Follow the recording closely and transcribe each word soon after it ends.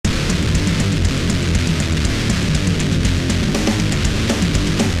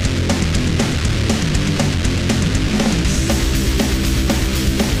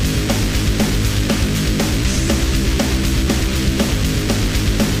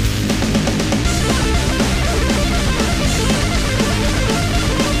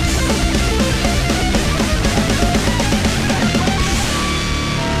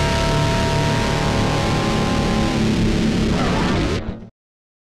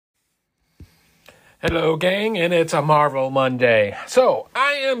Hello, gang, and it's a Marvel Monday. So,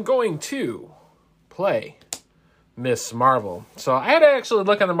 I am going to play Miss Marvel. So, I had to actually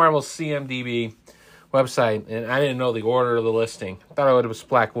look on the Marvel CMDB website, and I didn't know the order of the listing. I thought it was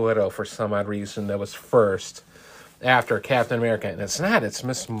Black Widow for some odd reason that was first after Captain America, and it's not. It's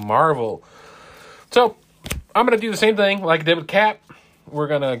Miss Marvel. So, I'm going to do the same thing like I did with Cap. We're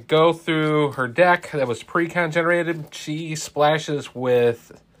going to go through her deck that was pre-con generated. She splashes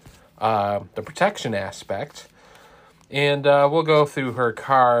with the protection aspect, and we'll go through her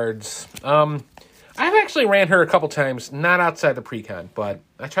cards. I've actually ran her a couple times, not outside the pre-con, but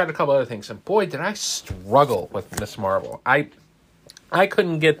I tried a couple other things, and boy, did I struggle with Miss Marvel. I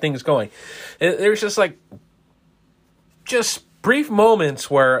couldn't get things going. There's just brief moments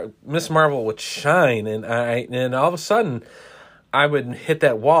where Miss Marvel would shine, and all of a sudden I would hit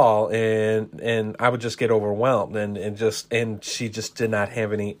that wall and I would just get overwhelmed and she just did not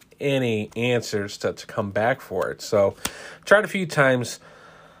have any answers to come back for it. So tried a few times,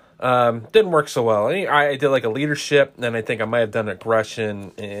 didn't work so well. I did like a leadership, and I think I might have done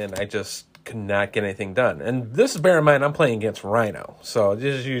aggression, and I just could not get anything done. And this is, bear in mind, I'm playing against Rhino. So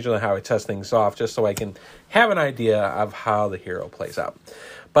this is usually how I test things off, just so I can have an idea of how the hero plays out.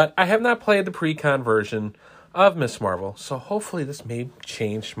 But I have not played the pre-con version of Miss Marvel, so hopefully this may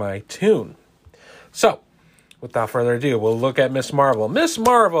change my tune. So, without further ado, we'll look at Miss Marvel. Miss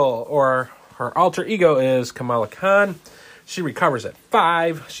Marvel, or her alter ego, is Kamala Khan. She recovers at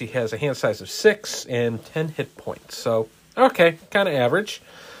 5. She has a hand size of 6 and 10 hit points. So, okay, kind of average.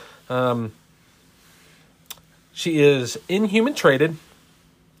 She is Inhuman traded.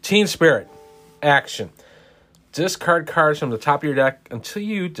 Team Spirit. Action. Discard cards from the top of your deck until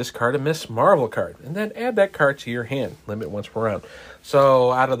you discard a Miss Marvel card, and then add that card to your hand. Limit once per round.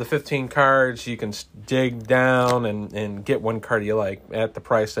 So out of the 15 cards, you can dig down and get one card you like at the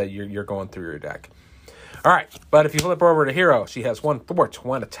price that you're going through your deck. All right, but if you flip over to Hero, she has 1 thwart,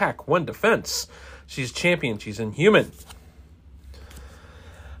 1 attack, 1 defense. She's champion. She's Inhuman.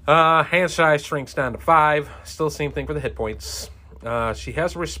 Hand size shrinks down to 5. Still the same thing for the hit points. She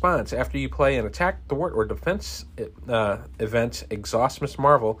has a response. After you play an attack, thwart, or defense event, exhaust Miss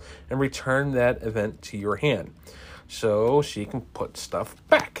Marvel and return that event to your hand. So she can put stuff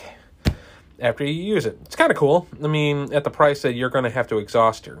back after you use it. It's kind of cool. I mean, at the price that you're going to have to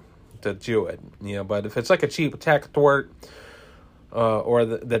exhaust her to do it. But if it's like a cheap attack, thwart, or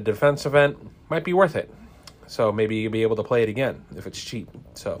the defense event, might be worth it. So maybe you'll be able to play it again if it's cheap.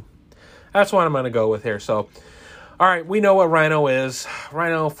 So that's what I'm going to go with here. So, all right, we know what Rhino is.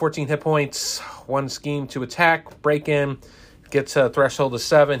 Rhino, 14 hit points, 1 scheme to attack, break in, gets a threshold of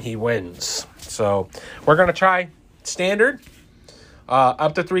 7, he wins. So we're going to try standard,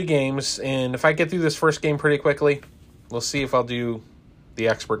 up to 3 games. And if I get through this first game pretty quickly, we'll see if I'll do the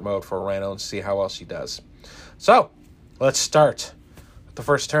expert mode for Rhino and see how well she does. So let's start with the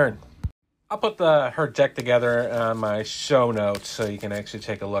first turn. I'll put her deck together on my show notes so you can actually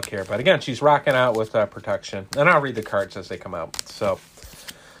take a look here. But again, she's rocking out with protection. And I'll read the cards as they come out. So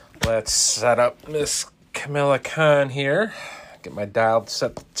let's set up Miss Kamala Khan here. Get my dial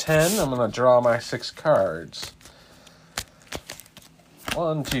set to 10. I'm going to draw my 6 cards.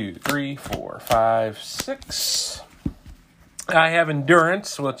 1, 2, 3, 4, 5, 6. I have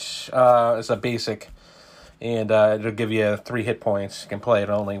Endurance, which is a basic. And it'll give you 3 hit points. You can play it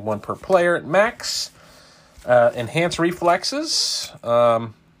only 1 per player at max. Enhance Reflexes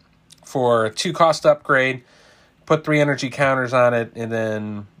for a 2 cost upgrade. Put 3 energy counters on it, and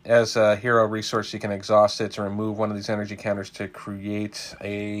then as a hero resource, you can exhaust it to remove one of these energy counters to create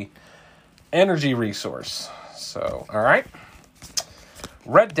a energy resource. So, all right.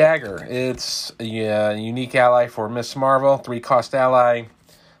 Red Dagger. It's a unique ally for Miss Marvel. 3 cost ally.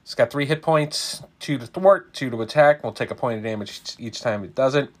 It's got 3 hit points, 2 to thwart, 2 to attack. We'll take a point of damage each time it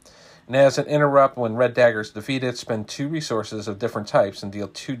does it. And as an interrupt, when Red Dagger is defeated, spend 2 resources of different types and deal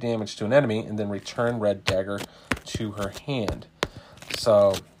 2 damage to an enemy, and then return Red Dagger to her hand.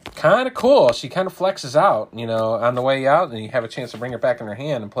 So, kind of cool. She kind of flexes out, on the way out, and you have a chance to bring her back in her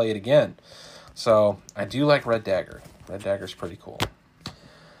hand and play it again. So, I do like Red Dagger. Red Dagger's pretty cool.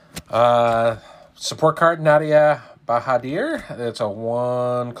 Support card, Nadia Bahadir. It's a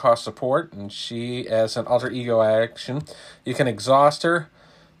 1 cost support, and she, as an alter ego action, you can exhaust her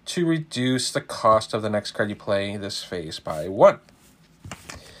to reduce the cost of the next card you play this phase by 1.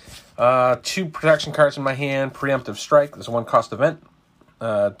 2 protection cards in my hand. Preemptive Strike is a 1 cost event.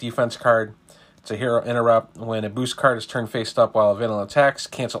 Defense card. It's a hero interrupt. When a boost card is turned face up while a villain attacks,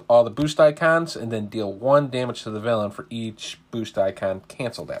 cancel all the boost icons and then deal 1 damage to the villain for each boost icon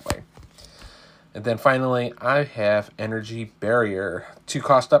canceled that way. And then finally, I have Energy Barrier.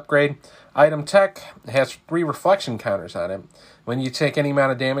 2-cost upgrade. Item tech has 3 reflection counters on it. When you take any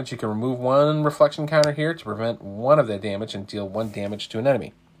amount of damage, you can remove 1 reflection counter here to prevent 1 of that damage and deal 1 damage to an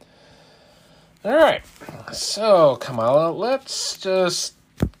enemy. Alright, so Kamala, let's just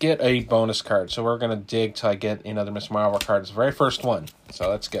get a bonus card. So we're going to dig till I get another Miss Marvel card. It's the very first one, so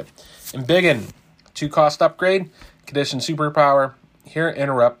that's good. Embiggen, 2-cost upgrade, condition superpower. Here,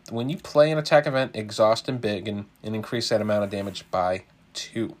 interrupt. When you play an attack event, exhaust Embiggen and increase that amount of damage by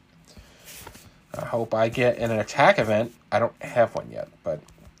 2. I hope I get an attack event. I don't have one yet, but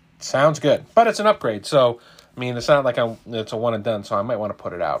sounds good. But it's an upgrade, so, I mean, it's not like it's a one and done, so I might want to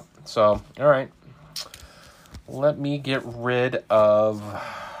put it out. So, all right. Let me get rid of...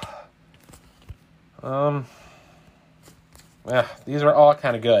 these are all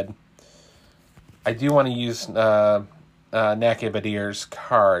kind of good. I do want to use Nakia Badir's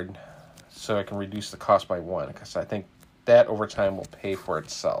card so I can reduce the cost by 1, because I think that over time will pay for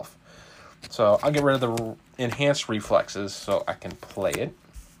itself. So I'll get rid of the enhanced reflexes so I can play it.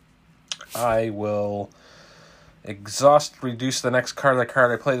 I will exhaust, reduce the next card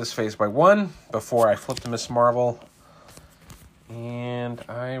I play this phase by 1 before I flip to Miss Marvel. And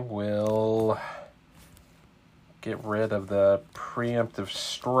I will get rid of the preemptive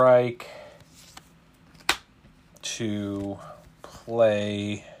strike to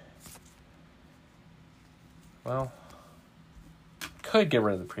play, well, could get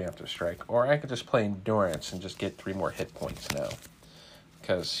rid of the preemptive strike, or I could just play endurance and just get 3 more hit points now,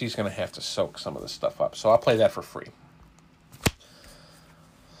 because she's going to have to soak some of this stuff up. So I'll play that for free.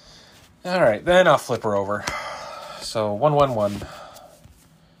 All right, then I'll flip her over. So 1/1/1.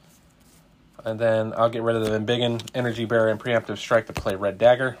 And then I'll get rid of the Embiggen, Energy Barrier, and Preemptive Strike to play Red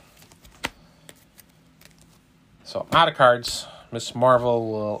Dagger. So I'm out of cards. Miss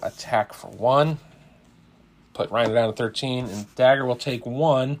Marvel will attack for 1. Put Rhino down to 13. And Dagger will take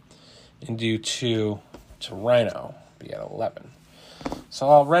 1 and do 2 to Rhino. Be at 11. So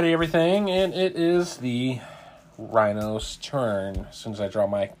I'll ready everything, and it is the Rhino's turn. As soon as I draw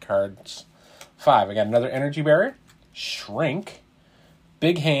my cards. 5. I got another Energy Barrier. Shrink.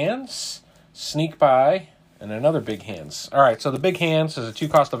 Big Hands. Sneak By. And another Big Hands. Alright, so the Big Hands is a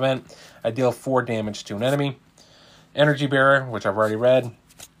 2-cost event. I deal 4 damage to an enemy. Energy Barrier, which I've already read.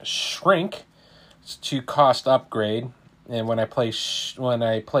 Shrink. It's a 2-cost upgrade. And when I play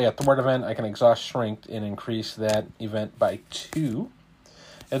a thwart event, I can exhaust Shrink and increase that event by 2.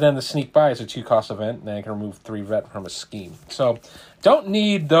 And then the Sneak By is a 2-cost event, and then I can remove 3 vet from a scheme. So, don't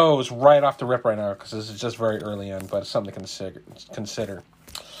need those right off the rip right now, because this is just very early on, but it's something to consider.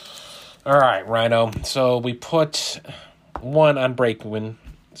 Alright, Rhino. So, we put 1 on Breakwind,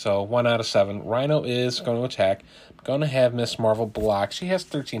 so 1 out of 7. Rhino is going to attack. I'm going to have Miss Marvel block. She has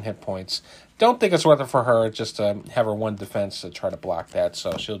 13 hit points. Don't think it's worth it for her just to have her 1 defense to try to block that,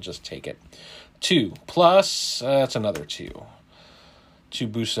 so she'll just take it. 2 plus, that's another 2. 2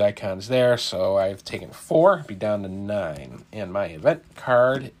 boosted icons there, so I've taken 4, be down to 9. And my event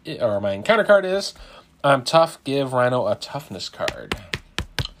card, or my encounter card is, I'm tough, give Rhino a toughness card.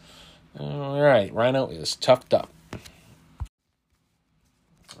 Alright, Rhino is toughed up.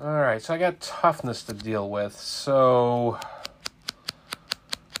 Alright, so I got toughness to deal with, so...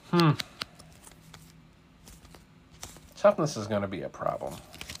 Toughness is going to be a problem.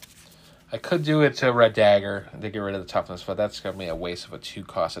 I could do it to Red Dagger to get rid of the toughness, but that's going to be a waste of a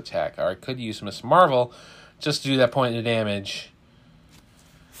 2-cost attack. Or I could use Miss Marvel just to do that point of damage.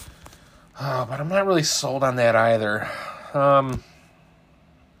 Oh, but I'm not really sold on that either.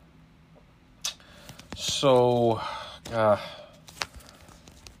 It's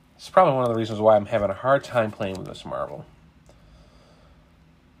probably one of the reasons why I'm having a hard time playing with Miss Marvel.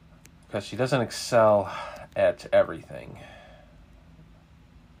 Because she doesn't excel at everything.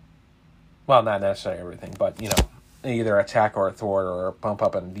 Well, not necessarily everything, but, you know, either attack or a thwart or bump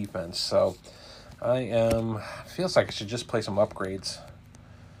up in defense. So, feels like I should just play some upgrades.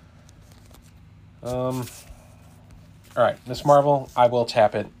 Alright, Miss Marvel, I will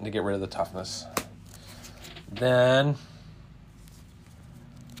tap it to get rid of the toughness. Then,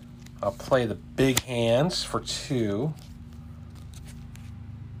 I'll play the Big Hands for 2.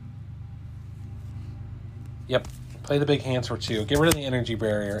 Yep, play the Big Hands for 2. Get rid of the Energy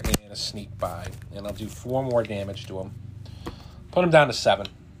Barrier and a Sneak By. And I'll do 4 more damage to him. Put him down to 7.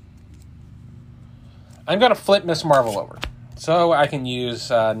 I'm going to flip Miss Marvel over. So I can use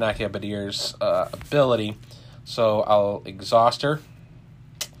Nakia Badir's ability. So I'll exhaust her.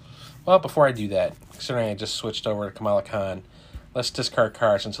 Well, before I do that, considering I just switched over to Kamala Khan, let's discard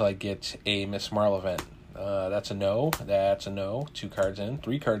cards until I get a Miss Marvel event. That's a no. That's a no. 2 cards in.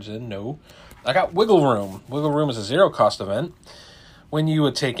 3 cards in. No. I got Wiggle Room. Wiggle Room is a 0-cost event. When you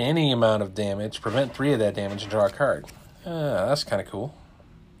would take any amount of damage, prevent 3 of that damage, and draw a card. That's kind of cool.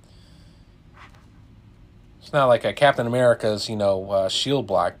 It's not like a Captain America's, shield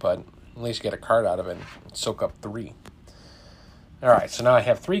block, but at least you get a card out of it and soak up 3. All right, so now I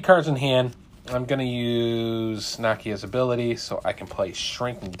have 3 cards in hand. I'm going to use Nakia's ability so I can play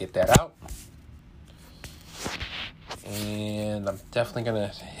Shrink and get that out. And I'm definitely going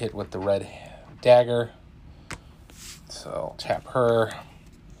to hit with the red dagger. So tap her,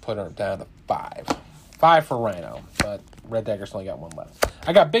 put her down to 5. 5 for Rhino, but red dagger's only got 1 left.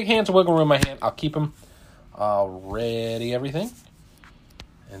 I got Big Hands of Wiggle Room in my hand. I'll keep them. I'll ready everything.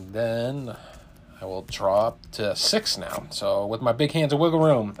 And then I will draw up to 6 now. So with my Big Hands of Wiggle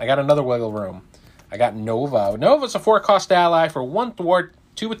Room, I got another Wiggle Room. I got Nova. Nova's a 4-cost ally for 1 thwart,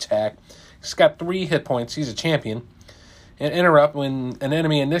 2 attack. He's got 3 hit points. He's a champion. And interrupt, when an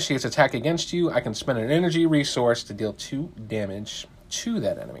enemy initiates attack against you, I can spend an energy resource to deal 2 damage to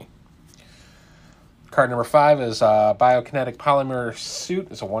that enemy. Card number 5 is Biokinetic Polymer Suit.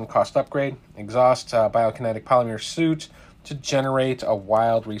 It's a 1-cost upgrade. Exhaust Biokinetic Polymer Suit to generate a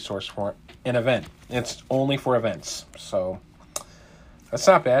wild resource for an event. It's only for events, so that's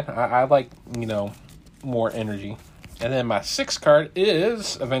not bad. I like, more energy. And then my 6th card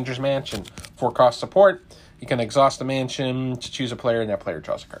is Avengers Mansion. 4-cost support. You can exhaust the mansion to choose a player, and that player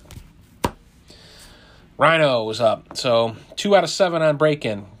draws a card. Rhino is up. So 2 out of 7 on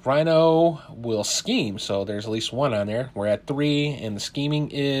break-in. Rhino will scheme, so there's at least 1 on there. We're at 3, and the scheming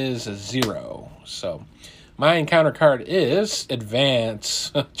is 0. So my encounter card is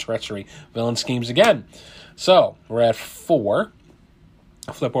Advance Treachery. Villain schemes again. So we're at 4.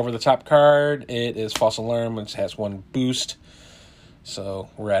 Flip over the top card. It is False Alarm, which has 1 boost. So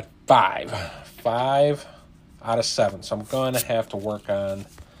we're at 5. 5 out of 7. So I'm going to have to work on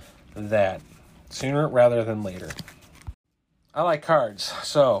that sooner rather than later. I like cards.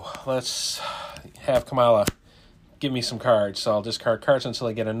 So let's have Kamala give me some cards. So I'll discard cards until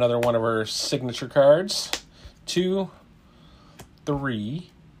I get another one of her signature cards. 2, 3,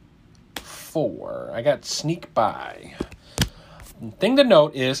 4. I got Sneak By. Thing to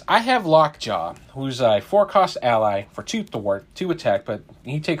note is I have Lockjaw, who's a 4-cost ally for 2 thwart, 2 attack, but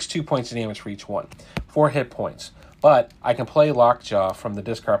he takes 2 points of damage for each one. 4 hit points. But I can play Lockjaw from the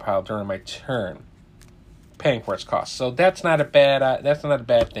discard pile during my turn, paying for its cost. So that's not a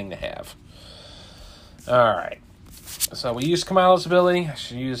bad thing to have. All right. So we use Kamala's ability. I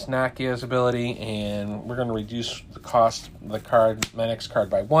should use Nakia's ability, and we're going to reduce the cost of the card, my next card,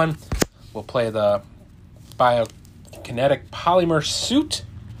 by 1. We'll play the Biokinetic Polymer Suit.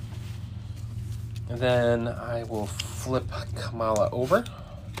 And then I will flip Kamala over.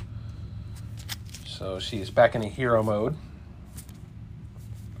 So she's back in a hero mode.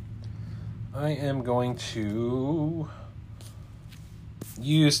 I am going to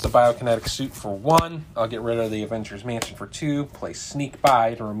use the Biokinetic Suit for 1. I'll get rid of the Avengers Mansion for 2. Play Sneak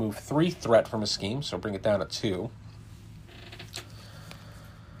By to remove 3 threat from a scheme, so bring it down to 2.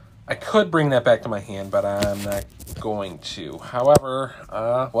 I could bring that back to my hand, but I'm not going to. However,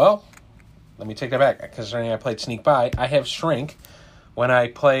 let me take that back. Considering I played Sneak By, I have Shrink. When I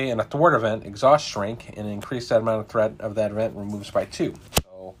play in a thwart event, exhaust Shrink, and increase that amount of threat of that event removes by 2.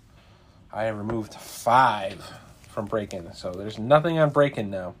 So I have removed 5 from break-in. So there's nothing on break-in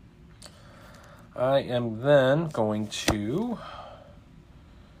now. I am then going to...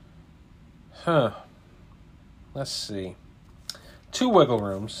 Let's see. 2 Wiggle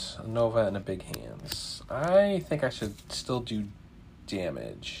Rooms, a Nova and a Big Hands. I think I should still do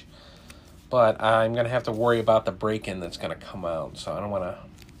damage. But I'm going to have to worry about the break-in that's going to come out. So I don't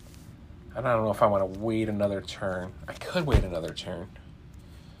know if I want to wait another turn. I could wait another turn.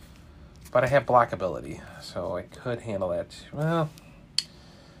 But I have block ability, so I could handle that. Well, I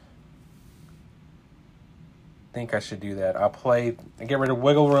think I should do that. I get rid of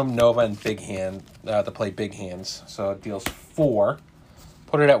Wiggle Room, Nova, and Big Hand to play Big Hands. So it deals 4.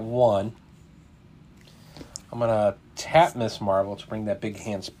 Put it at 1. I'm going to tap Miss Marvel to bring that Big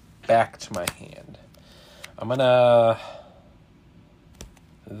Hands back to my hand. I'm gonna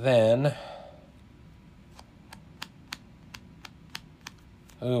then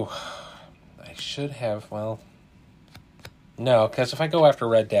I should have, no, because if I go after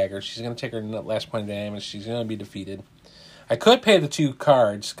Red Dagger, she's gonna take her last point of damage. She's gonna be defeated. I could pay the 2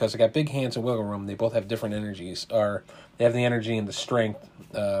 cards because I got Big Hands and Wiggle Room. They both have different energies, or they have the energy and the strength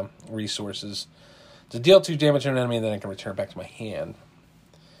resources to deal 2 damage to an enemy, and then I can return it back to my hand.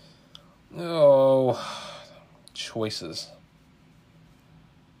 Oh, choices.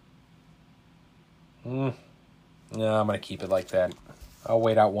 No, I'm going to keep it like that. I'll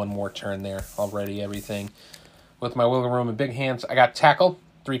wait out one more turn there. I'll ready everything. With my wiggle room and big hands, I got Tackle,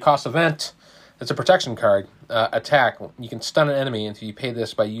 3-cost event. It's a protection card. Attack. You can stun an enemy until you pay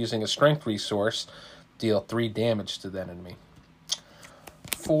this by using a strength resource. Deal 3 damage to that enemy.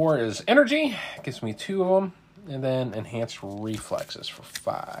 4 is energy. Gives me 2 of them. And then enhanced reflexes for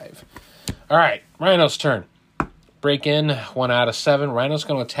 5. All right, Rhino's turn. Break in, 1 out of 7. Rhino's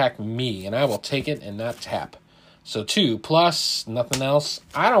going to attack me, and I will take it and not tap. So 2 plus nothing else.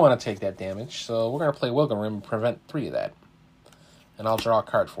 I don't want to take that damage, so we're going to play Wiggle Room and prevent 3 of that. And I'll draw a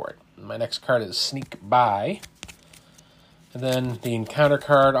card for it. My next card is Sneak By. And then the encounter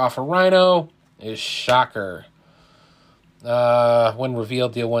card off of Rhino is Shocker. When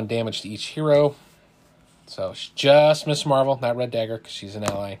revealed, deal 1 damage to each hero. So just Miss Marvel, not Red Dagger, because she's an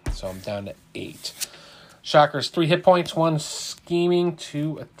ally. So I'm down to 8. Shocker's 3 hit points, 1 scheming,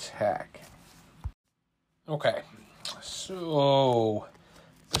 2 attack. Okay, so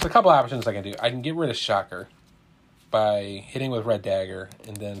there's a couple options I can do. I can get rid of Shocker by hitting with Red Dagger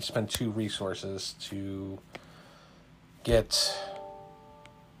and then spend 2 resources to do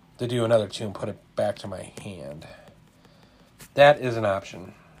another 2 and put it back to my hand. That is an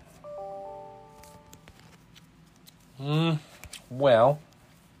option. Well.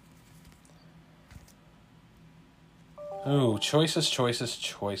 Ooh,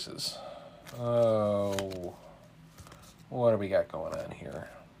 choices. Oh. What do we got going on here?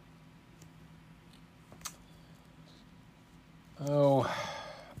 Oh,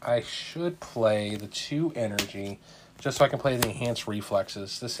 I should play the 2 energy just so I can play the enhanced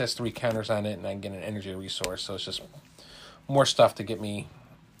reflexes. This has 3 counters on it, and I can get an energy resource, so it's just more stuff to get me,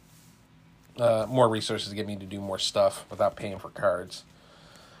 more resources to get me to do more stuff without paying for cards.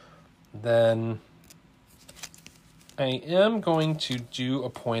 Then I am going to do a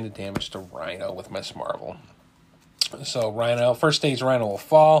point of damage to Rhino with Miss Marvel. So Rhino, first stage Rhino will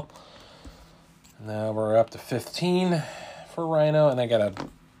fall. Now we're up to 15 for Rhino, and I got a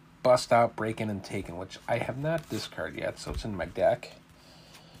Bust Out, Break In, and Taken, which I have not discarded yet, so it's in my deck.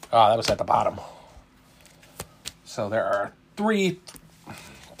 Ah, that was at the bottom. So there are 3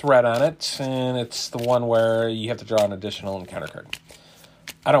 threat on it, and it's the one where you have to draw an additional encounter card.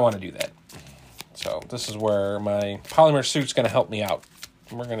 I don't want to do that. So this is where my Polymer Suit's going to help me out.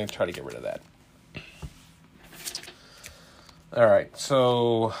 We're going to try to get rid of that. Alright,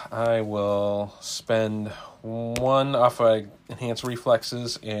 so I will spend 1 off of Enhanced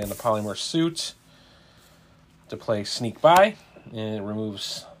Reflexes and the Polymer Suit to play Sneak By, and it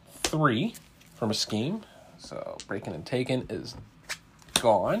removes 3 from a scheme. So Breaking and Taken is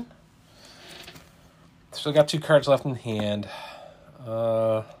gone. Still got 2 cards left in hand.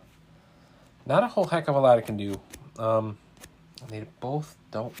 Not a whole heck of a lot I can do. They both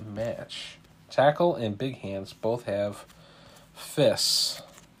don't match. Tackle and Big Hands both have fists.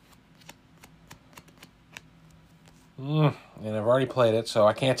 And I've already played it, so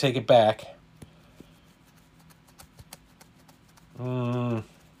I can't take it back. Wow.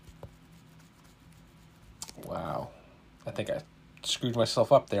 I think I screwed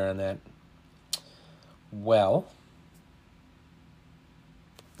myself up there on that. Well,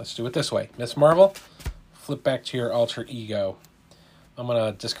 let's do it this way. Miss Marvel, flip back to your alter ego. I'm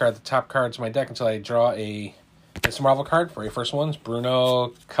going to discard the top cards of my deck until I draw a Miss Marvel card. Very first one's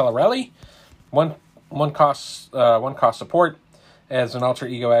Bruno Collarelli. One cost support. As an alter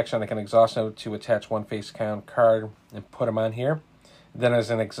ego action, I can exhaust note to attach 1 face count card and put them on here. Then as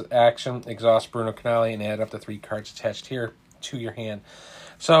an action, exhaust Bruno Canali and add up to 3 cards attached here to your hand.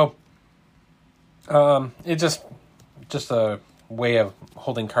 So, it's just a way of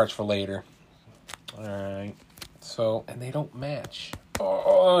holding cards for later. Alright. So, and they don't match.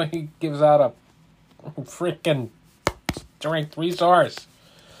 Oh, he gives out a freaking strength resource.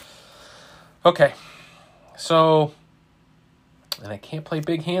 Okay. So, and I can't play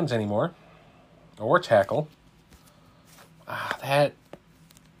Big Hands anymore. Or Tackle. Ah, that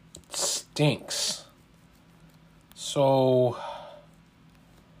stinks. So,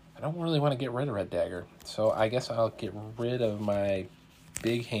 I don't really want to get rid of Red Dagger. So, I guess I'll get rid of my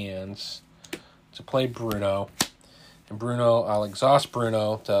Big Hands to play Bruno. And Bruno, I'll exhaust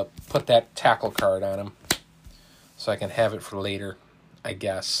Bruno to put that Tackle card on him. So I can have it for later, I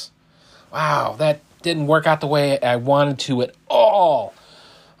guess. Wow, that didn't work out the way I wanted to at all.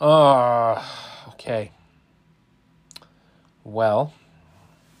 Okay. Well,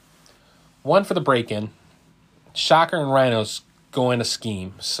 1 for the break-in. Shocker and Rhinos go in a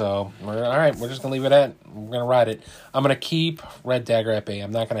scheme. So, all right, we're just going to leave it at, we're going to ride it. I'm going to keep Red Dagger at bay.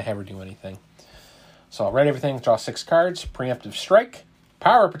 I'm not going to have her do anything. So I'll write everything, draw 6 cards, Preemptive Strike,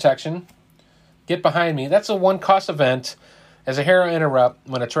 Power Protection, Get Behind Me. That's a 1-cost event. As a hero interrupt,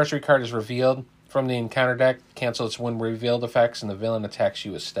 when a treachery card is revealed from the encounter deck, cancel its when revealed effects, and the villain attacks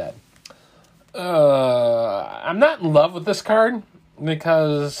you instead. I'm not in love with this card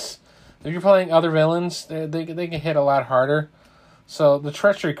because if you're playing other villains, they can hit a lot harder. So the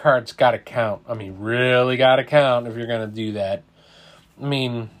treachery card's got to count. I mean, really got to count if you're going to do that. I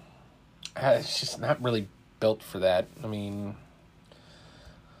mean, it's just not really built for that. I mean,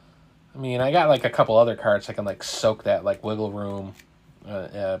 I got like a couple other cards I can like soak that, like Wiggle Room,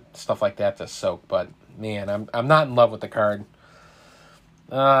 stuff like that to soak. But man, I'm not in love with the card.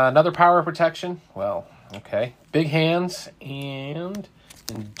 Another Power Protection. Well, okay. Big Hands and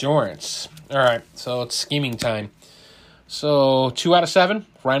Endurance. All right, so it's scheming time. So 2 out of 7.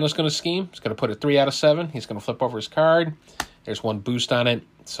 Rhino's going to scheme. He's going to put a 3 out of 7. He's going to flip over his card. There's 1 boost on it,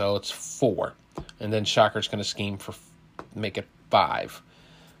 so it's 4. And then Shocker's going to scheme for make it 5.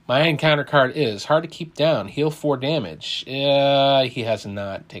 My encounter card is hard to keep down. Heal 4 damage. He has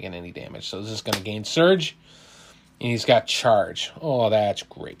not taken any damage, so this is going to gain Surge. And he's got Charge. Oh, that's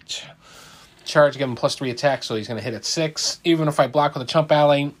great. Charge, give him +3 attack, so he's going to hit at 6. Even if I block with a Chump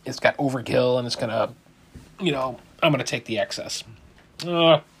Alley, it's got Overkill, and it's going to, I'm going to take the excess.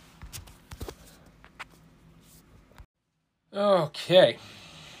 Okay.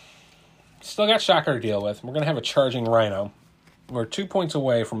 Still got Shocker to deal with. We're going to have a charging Rhino. We're 2 points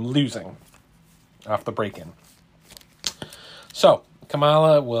away from losing off the break-in. So,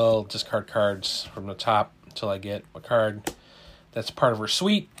 Kamala will discard cards from the top until I get a card that's part of her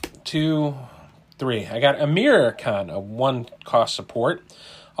suite. 2, 3. I got Amir Khan, a 1-cost support.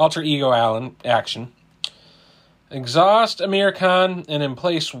 Alter Ego action. Exhaust Amir Khan and then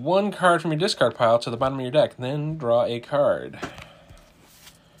place 1 card from your discard pile to the bottom of your deck. Then draw a card.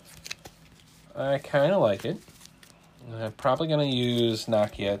 I kind of like it. I'm probably going to use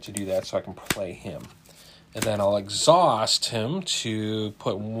Nakia to do that so I can play him. And then I'll exhaust him to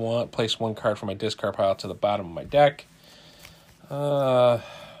place 1 card from my discard pile to the bottom of my deck.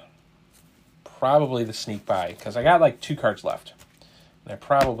 Probably the Sneak By, because I got like 2 cards left. And I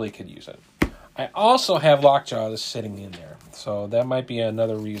probably could use it. I also have Lockjaw that's sitting in there. So that might be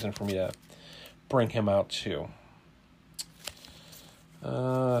another reason for me to bring him out too.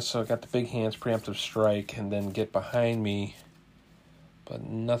 So I got the Big Hands, Preemptive Strike, and then Get Behind Me. But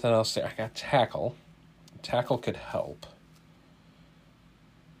nothing else there. I got Tackle. Tackle could help.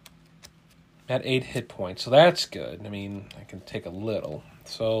 At 8 hit points, so that's good. I mean, I can take a little.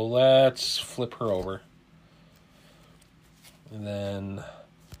 So let's flip her over. And then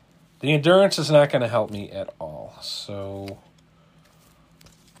the Endurance is not going to help me at all. So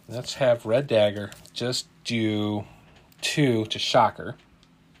let's have Red Dagger just do 2 to Shocker.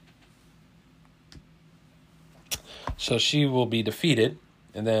 So she will be defeated.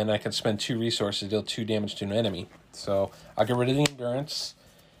 And then I can spend 2 resources to deal 2 damage to an enemy. So I'll get rid of the Endurance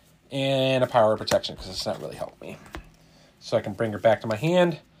and a Power Protection because it's not really helping me. So I can bring her back to my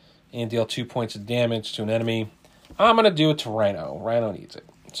hand and deal 2 points of damage to an enemy. I'm going to do it to Rhino. Rhino needs it.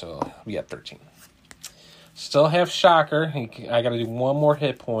 So we got 13. Still have Shocker. I got to do 1 more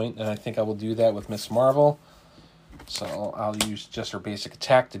hit point, and I think I will do that with Miss Marvel. So I'll use just her basic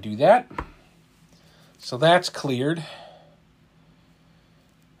attack to do that. So that's cleared.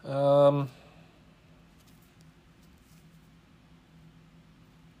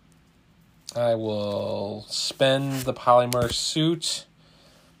 I will spend the Polymer Suit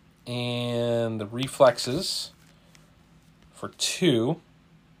and the Reflexes for 2.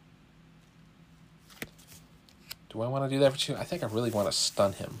 Do I want to do that for 2? I think I really want to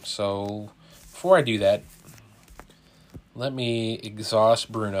stun him. So before I do that, let me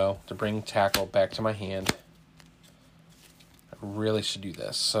exhaust Bruno to bring Tackle back to my hand. I really should do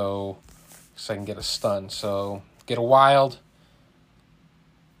this so I can get a stun. So get a Wild.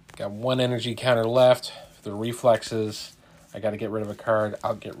 Got 1 energy counter left. For the Reflexes, I got to get rid of a card.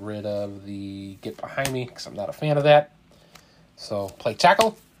 I'll get rid of the Get Behind Me because I'm not a fan of that. So play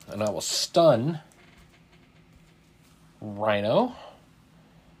Tackle, and I will stun Rhino.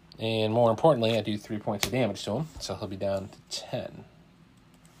 And more importantly, I do 3 points of damage to him, so he'll be down to 10.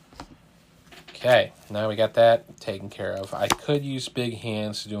 Okay, now we got that taken care of. I could use Big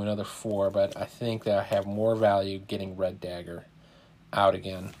Hands to do another 4, but I think that I have more value getting Red Dagger out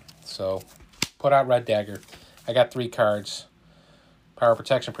again. So put out Red Dagger. I got 3 cards. Power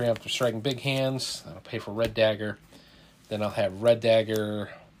Protection, Preemptive Strike, and Big Hands. I'll pay for Red Dagger. Then I'll have Red Dagger.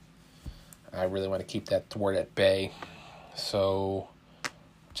 I really want to keep that thwart at bay. So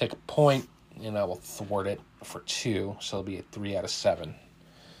take a point, and I will thwart it for 2. So it'll be a 3 out of 7.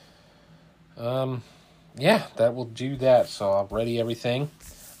 Yeah, that will do that. So I'll ready everything.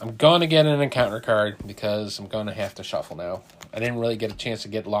 I'm going to get an encounter card because I'm going to have to shuffle now. I didn't really get a chance to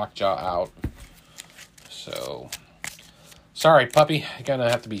get Lockjaw out. So, sorry, puppy. You're going to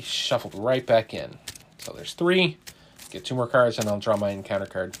have to be shuffled right back in. So there's 3. Get 2 more cards, and I'll draw my encounter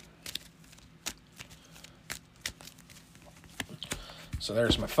card. So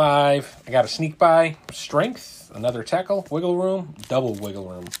there's my 5. I got a sneak by, strength, another tackle, wiggle room, double wiggle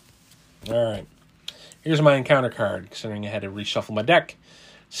room. All right. Here's my encounter card, considering I had to reshuffle my deck.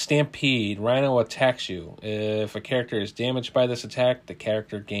 Stampede. Rhino attacks you. If a character is damaged by this attack, the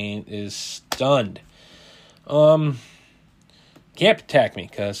character is stunned. Can't attack me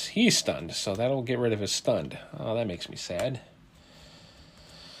because he's stunned, so that'll get rid of his stunned. Oh, that makes me sad.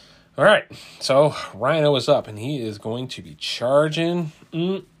 All right, so Rhino is up, and he is going to be charging.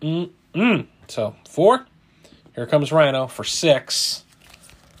 So 4. Here comes Rhino for 6.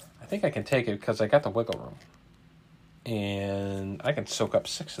 I think I can take it because I got the wiggle room. And I can soak up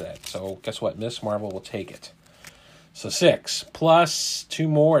 6 of that. So guess what? Miss Marvel will take it. So 6 plus 2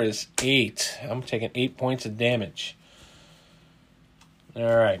 more is 8. I'm taking 8 points of damage.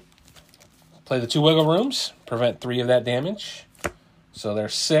 All right. Play the 2 wiggle rooms. Prevent 3 of that damage. So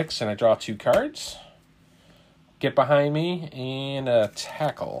there's 6, and I draw 2 cards. Get behind me and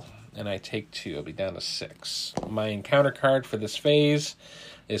tackle. And I take 2. I'll be down to 6. My encounter card for this phase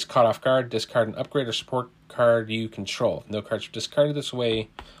is Caught Off Guard. Discard an upgrade or support card you control. No cards are discarded this way.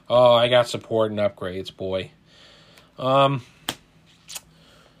 Oh, I got support and upgrades, boy.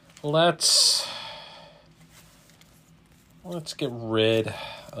 Let's get rid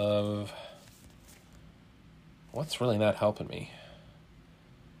of what's really not helping me.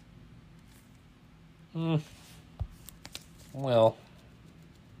 Well,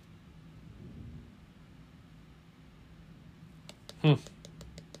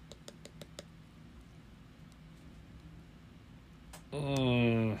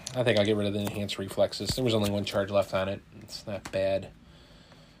 I think I'll get rid of the enhanced reflexes. There was only 1 charge left on it. It's not bad.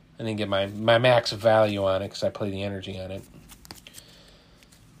 I didn't get my max value on it because I played the energy on it.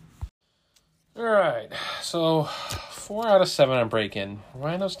 All right, so 4 out of 7 on break-in.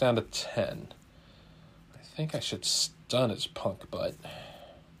 Rhino's down to 10. I think I should stun his punk butt.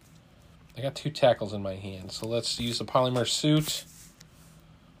 I got 2 tackles in my hand, so let's use the polymer suit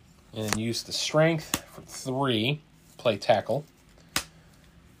and use the strength for 3. Play tackle.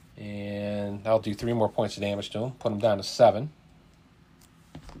 And I'll do 3 more points of damage to him. Put him down to 7.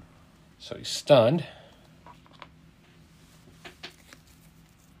 So he's stunned.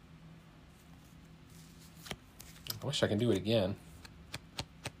 I wish I could do it again.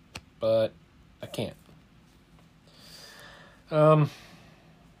 But I can't.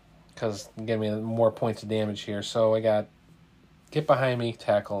 Because I'm getting me more points of damage here. So I got get behind me,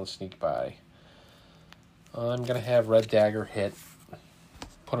 tackle, and sneak by. I'm going to have Red Dagger hit.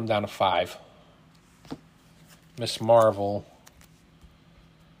 Put him down to 5. Miss Marvel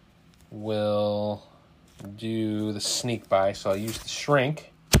will do the sneak by. So I'll use the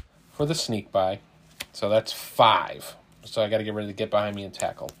shrink for the sneak by. So that's 5. So I got to get rid of the get behind me and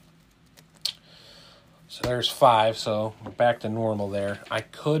tackle. So there's 5. So we're back to normal there. I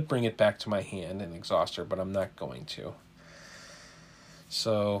could bring it back to my hand and exhaust her, but I'm not going to.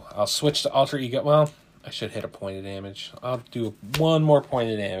 So I'll switch to Alter Ego. Well, I should hit a point of damage. I'll do 1 more point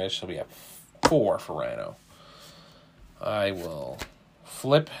of damage. So we have 4 for Rhino. I will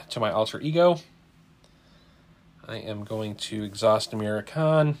flip to my Alter Ego. I am going to exhaust Amira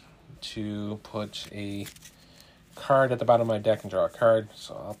Khan to put a card at the bottom of my deck and draw a card.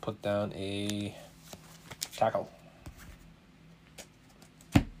 So I'll put down a tackle.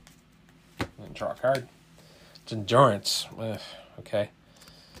 And draw a card. It's endurance. Okay.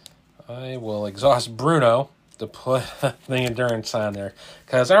 I will exhaust Bruno to put the endurance on there.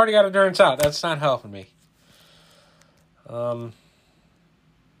 Because I already got endurance out. That's not helping me. And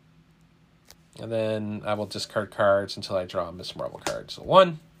then I will discard cards until I draw a Miss Marvel card. So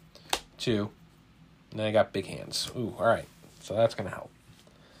 1, 2, and then I got big hands. Ooh, all right. So that's going to help.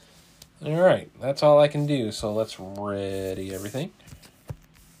 All right. That's all I can do. So let's ready everything.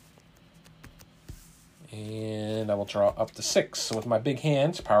 And I will draw up to 6. So with my big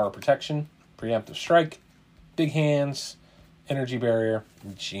hands, Power of Protection, Preemptive Strike, big hands, Energy Barrier,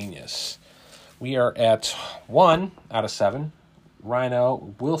 Genius. We are at 1 out of 7.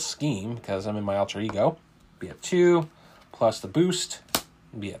 Rhino will scheme because I'm in my Alter Ego. Be at 2 plus the boost.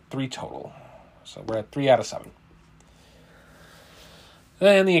 Be at 3 total. So we're at 3 out of 7.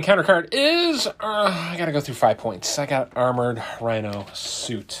 Then the encounter card is I gotta go through 5 points. I got Armored Rhino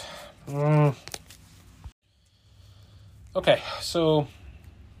Suit. Okay, so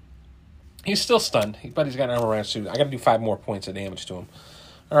he's still stunned, but he's got an Armored Rhino Suit. I gotta do 5 more points of damage to him.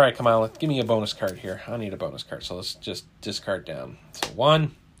 All right, come on, give me a bonus card here. I need a bonus card, so let's just discard down. So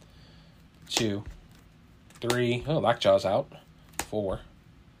 1, 2, 3. Oh, Lockjaw's out. 4.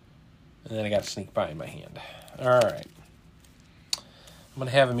 And then I got a Sneak By in my hand. All right. I'm going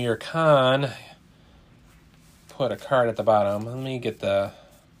to have Amir Khan put a card at the bottom. Let me get I'll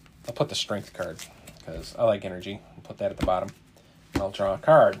put the Strength card because I like energy. I'll put that at the bottom. I'll draw a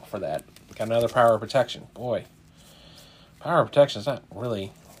card for that. Got another Power of Protection. Boy, Power of Protection is not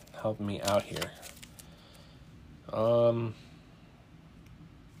really helping me out here. I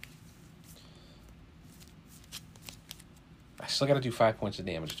still got to do 5 points of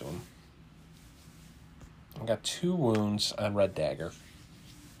damage to him. I got 2 wounds on Red Dagger.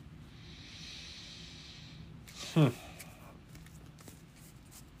 Okay,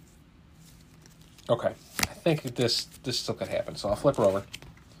 I think this still could happen. So I'll flip her over.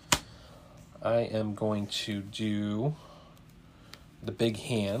 I am going to do the big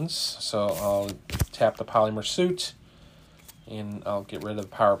hands. So I'll tap the Polymer Suit, and I'll get rid of the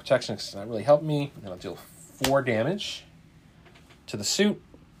Power of Protection because it's not really helping me. And I'll deal 4 damage to the suit.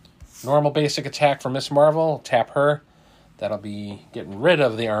 Normal basic attack for Miss Marvel. Tap her. That'll be getting rid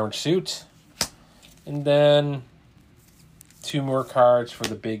of the armored suit. And then 2 more cards for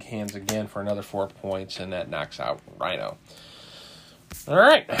the big hands again for another 4 points, and that knocks out Rhino. All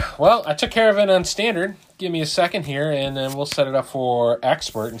right. Well, I took care of it on standard. Give me a second here, and then we'll set it up for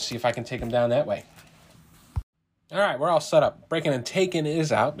expert and see if I can take him down that way. All right, we're all set up. Breaking and Taken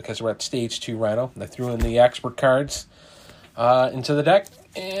is out because we're at stage 2 Rhino. I threw in the expert cards into the deck,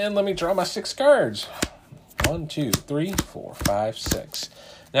 and let me draw my 6 cards. 1, 2, 3, 4, 5, 6.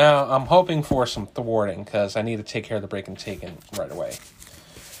 Now, I'm hoping for some thwarting because I need to take care of the Break and Taken right away.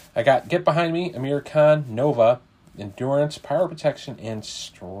 I got Get Behind Me, Amir Khan, Nova, Endurance, Power Protection, and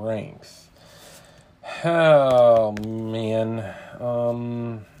Strength. Oh, man.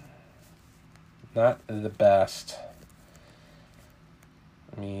 Not the best.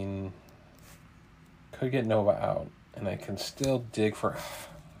 I mean, could get Nova out, and I can still dig for...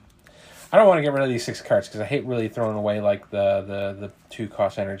 I don't want to get rid of these 6 cards because I hate really throwing away like the 2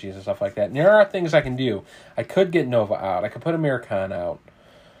 cost energies and stuff like that. And there are things I can do. I could get Nova out. I could put Amir Khan out.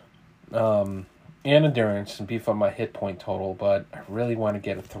 And Endurance and beef up my hit point total, but I really want to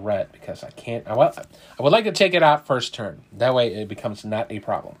get a threat because I can't... I would like to take it out first turn. That way it becomes not a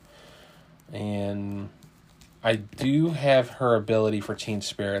problem. And I do have her ability for Teen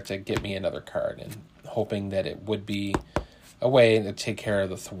Spirit to get me another card, and hoping that it would be a way to take care of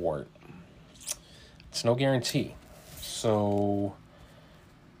the thwart. It's no guarantee. So,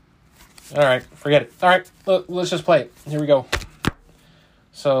 all right, forget it. All right, let's just play it. Here we go.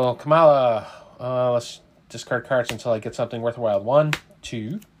 So, Kamala, let's discard cards until I get something worthwhile. 1,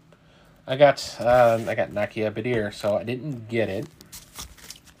 2. I got Nakia Badir, so I didn't get it.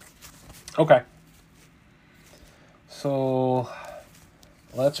 Okay. So,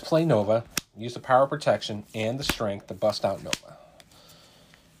 let's play Nova. Use the Power Protection and the Strength to bust out Nova.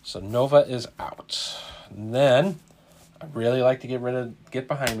 So Nova is out. And then I really like to Get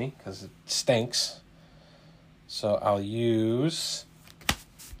Behind Me because it stinks. So I'll use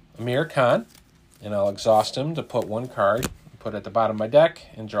Amir Khan, and I'll exhaust him to put 1 card, put it at the bottom of my deck,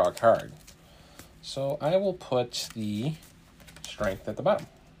 and draw a card. So I will put the Strength at the bottom.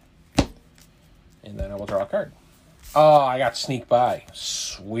 And then I will draw a card. Oh, I got Sneak By.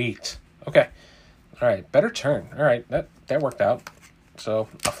 Sweet. Okay. All right, better turn. All right, that worked out. So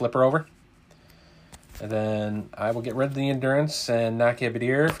I'll flip her over. And then I will get rid of the Endurance and Nakia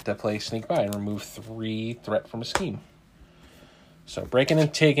Badir to play Sneak By and remove 3 threat from a scheme. So Breaking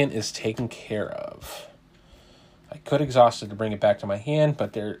and Taken is taken care of. I could exhaust it to bring it back to my hand,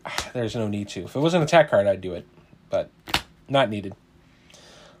 but there's no need to. If it was an attack card, I'd do it, but not needed.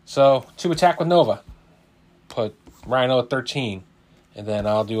 So, to attack with Nova, put Rhino at 13, and then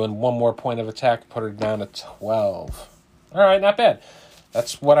I'll do 1 more point of attack, put her down to 12. All right, not bad.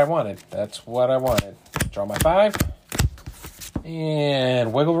 That's what I wanted. Draw my 5,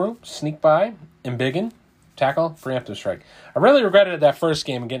 and Wiggle Room, Sneak By, Embiggen, Tackle, Preemptive Strike. I really regretted that first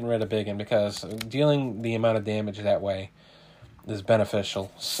game getting rid of Biggin because dealing the amount of damage that way is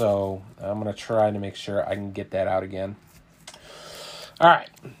beneficial. So I'm going to try to make sure I can get that out again. All right,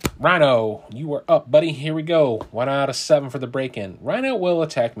 Rhino, you are up, buddy. Here we go. 1 out of 7 for the break-in. Rhino will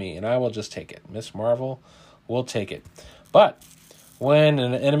attack me, and I will just take it. Miss Marvel will take it. But when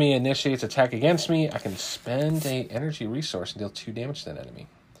an enemy initiates attack against me, I can spend a energy resource and deal 2 damage to an enemy.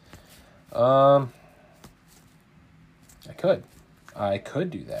 I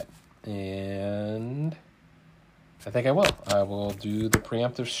could do that. And I think I will. I will do the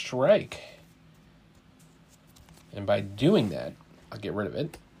Preemptive Strike. And by doing that, I'll get rid of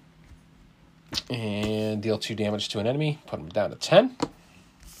it. And deal 2 damage to an enemy. Put him down to 10.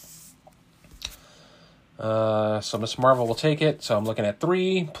 So Miss Marvel will take it. So I'm looking at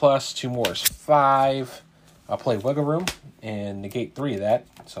 3 plus 2 more is 5. I'll play Wiggle Room and negate 3 of that.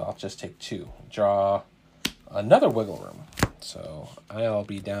 So I'll just take 2. Draw another Wiggle Room. So I'll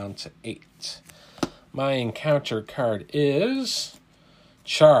be down to 8. My encounter card is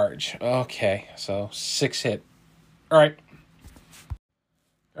Charge. Okay, so 6 hit. All right,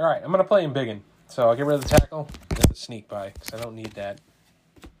 I'm going to play in Biggin. So I'll get rid of the Tackle and the Sneak By because I don't need that.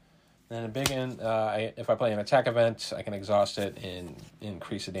 Then in Biggin, if I play an attack event, I can exhaust it and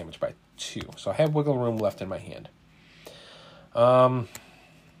increase the damage by 2. So I have Wiggle Room left in my hand. I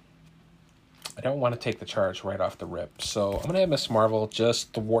don't want to take the charge right off the rip. So I'm going to have Miss Marvel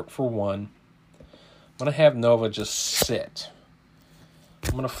just thwart for 1. I'm going to have Nova just sit.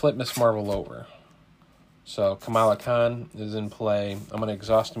 I'm going to flip Miss Marvel over. So Kamala Khan is in play. I'm going to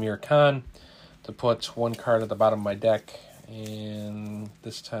exhaust Amir Khan to put 1 card at the bottom of my deck. And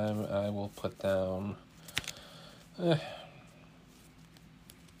this time I will put down...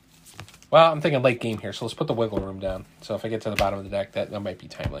 Well, I'm thinking late game here, so let's put the Wiggle Room down. So if I get to the bottom of the deck, that might be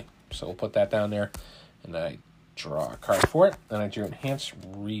timely. So we'll put that down there, and I draw a card for it. Then I drew Enhanced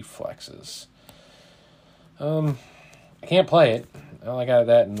Reflexes. I can't play it. I only got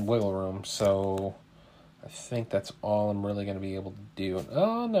that in the Wiggle Room, so I think that's all I'm really going to be able to do.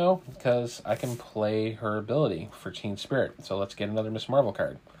 Oh, no, because I can play her ability for Teen Spirit. So let's get another Miss Marvel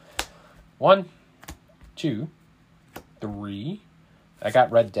card. 1, 2, 3. I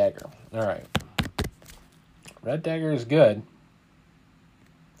got Red Dagger. All right. Red Dagger is good.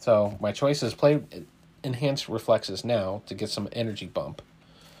 So my choice is play Enhanced Reflexes now to get some energy bump.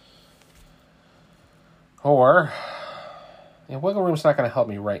 Or, Wiggle Room's not going to help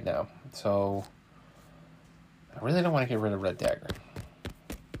me right now. So I really don't want to get rid of Red Dagger.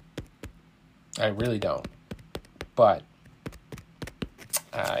 I really don't. But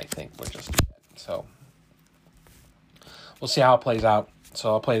I think we're just dead. So we'll see how it plays out. So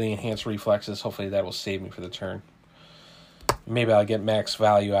I'll play the Enhanced Reflexes. Hopefully that will save me for the turn. Maybe I'll get max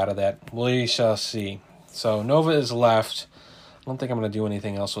value out of that. We shall see. So Nova is left. I don't think I'm going to do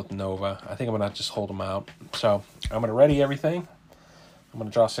anything else with Nova. I think I'm going to just hold him out. So I'm going to ready everything. I'm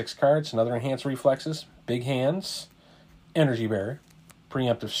going to draw 6 cards. Another Enhanced Reflexes. Big Hands. Energy Barrier.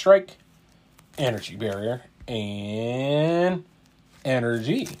 Preemptive Strike. Energy Barrier. And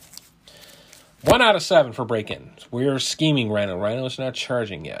Energy. 1 out of 7 for break-ins. We're scheming Rhino. Rhino's not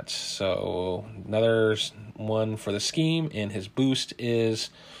charging yet. So another 1 for the scheme. And his boost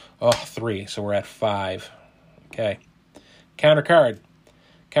is 3. So we're at 5. Okay. Counter card.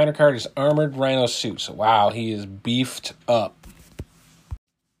 Counter card is Armored Rhino Suits. Wow, he is beefed up.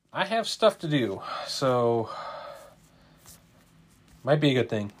 I have stuff to do, so might be a good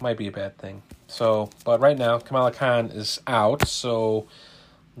thing, might be a bad thing. So, but right now, Kamala Khan is out, so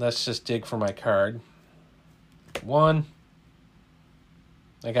let's just dig for my card. 1.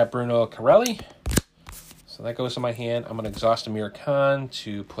 I got Bruno Corelli, so that goes in my hand. I'm going to exhaust Amir Khan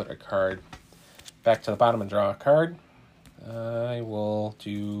to put a card back to the bottom and draw a card. I will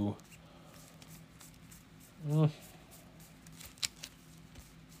do...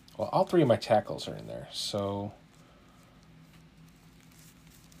 Well, all 3 of my tackles are in there, so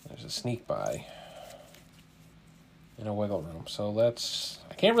there's a Sneak By and a Wiggle Room. So let's...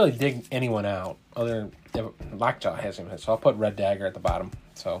 I can't really dig anyone out other than Lockjaw has him hit, so I'll put Red Dagger at the bottom.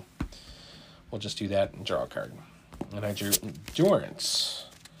 So we'll just do that and draw a card. And I drew Endurance.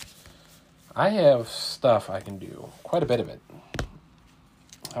 I have stuff I can do, quite a bit of it.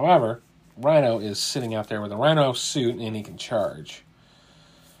 However, Rhino is sitting out there with a Rhino suit and he can charge.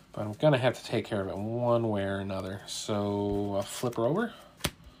 But I'm going to have to take care of it one way or another. So I'll flip her over.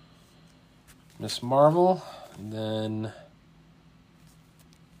 Miss Marvel. And then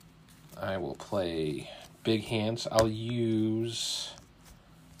I will play Big Hands. I'll use...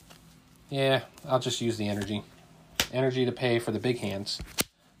 Yeah, I'll just use the energy. Energy to pay for the Big Hands.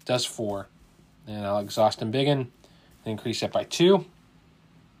 Does 4. And I'll exhaust and Biggin. And increase that by 2.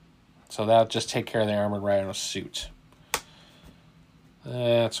 So that'll just take care of the Armored Rhino suit.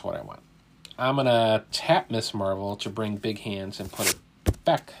 That's what I want. I'm going to tap Miss Marvel to bring Big Hands and put it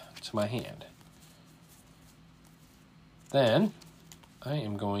back to my hand. Then I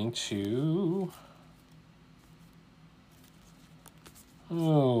am going to...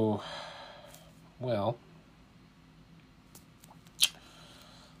 Oh, well,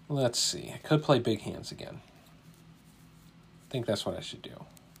 let's see. I could play Big Hands again. I think that's what I should do.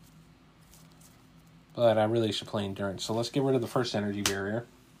 But I really should play Endurance. So let's get rid of the first energy barrier.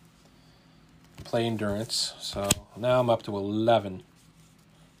 play Endurance. So now I'm up to 11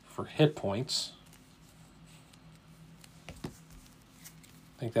 for hit points. I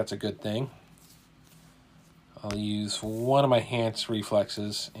think that's a good thing. I'll use one of my Enhanced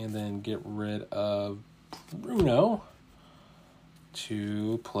Reflexes and then get rid of Bruno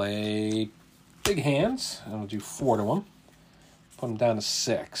to play Big Hands. I'm going to do 4 to him. Put him down to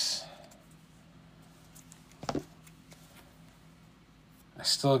 6. I'm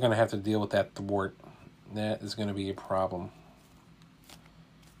still going to have to deal with that thwart. That is going to be a problem.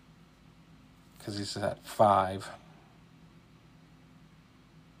 Because he's at 5.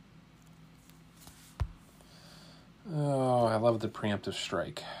 Oh, I love the Preemptive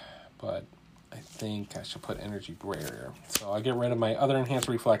Strike. But I think I should put Energy Barrier. So I get rid of my other Enhanced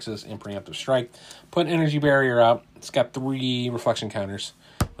Reflexes and Preemptive Strike. Put Energy Barrier out. It's got 3 reflection counters.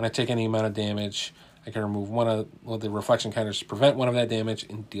 When I take any amount of damage, I can remove one of the reflection counters to prevent one of that damage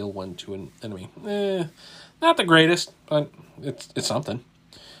and deal 1 to an enemy. Not the greatest, but it's something.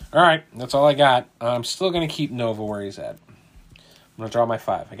 All right, that's all I got. I'm still going to keep Nova where he's at. I'm going to draw my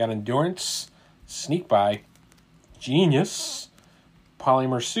 5. I got Endurance, Sneak By, Genius,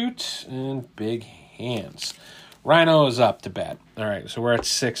 Polymer Suit, and Big Hands. Rhino is up to bat. All right, so we're at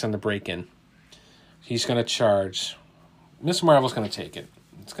 6 on the break-in. He's going to charge. Miss Marvel's going to take it.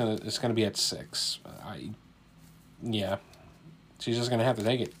 It's gonna be at 6. Yeah, she's just gonna have to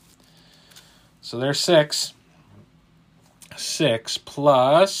take it. So there's 6. 6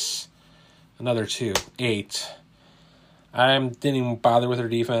 plus another 2, 8. I didn't even bother with her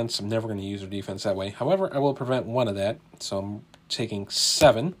defense. I'm never gonna use her defense that way. However, I will prevent 1 of that. So I'm taking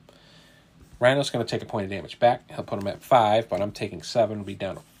 7. Rhino's gonna take a point of damage back. He'll put him at 5, but I'm taking 7. It'll be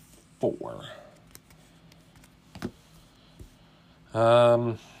down to 4.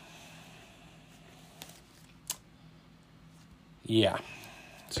 Yeah.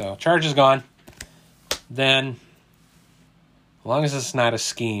 So charge is gone. Then, as long as it's not a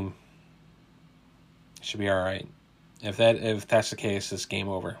scheme, it should be all right. If that's the case, it's game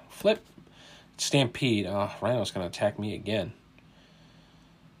over. Flip, Stampede. Oh, Rhino's going to attack me again.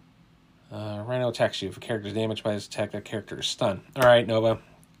 Rhino attacks you. If a character is damaged by this attack, that character is stunned. All right, Nova,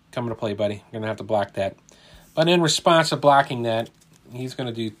 coming to play, buddy. You're going to have to block that. But in response to blocking that, he's going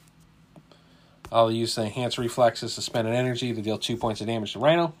to do... I'll use the Enhanced Reflexes to spend an energy to deal 2 points of damage to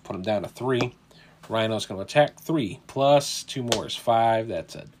Rhino. Put him down to 3. Rhino's going to attack 3 plus 2 more is 5.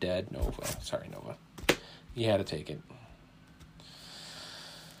 That's a dead Nova. Sorry, Nova. You had to take it.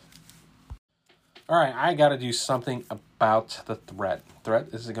 All right, I got to do something about the threat. Threat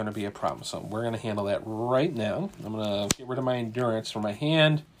is going to be a problem, so we're going to handle that right now. I'm going to get rid of my Endurance from my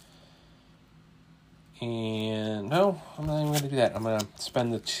hand. And no, I'm not even going to do that. I'm going to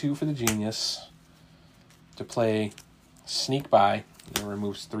spend the 2 for the Genius to play Sneak By, and it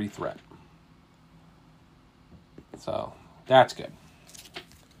removes 3 threat. So that's good.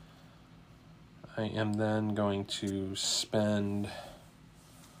 I am then going to spend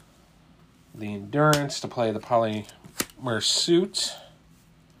the Endurance to play the Polymer Suit.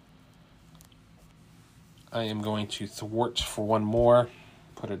 I am going to thwart for 1 more,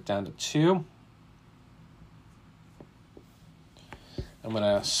 put it down to 2. I'm going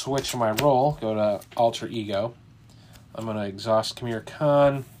to switch my role, go to Alter Ego. I'm going to exhaust Khmer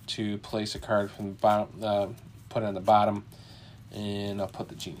Khan to place a card from the bottom, put it on the bottom, and I'll put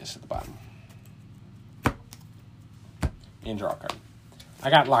the Genius at the bottom. And draw a card. I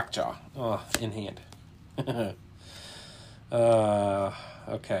got Lockjaw in hand.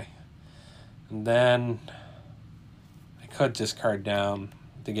 Okay. And then I could discard down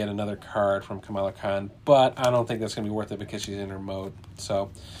to get another card from Kamala Khan, but I don't think that's going to be worth it because she's in her mode. So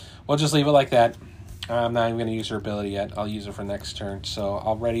we'll just leave it like that. I'm not even going to use her ability yet. I'll use it for next turn. So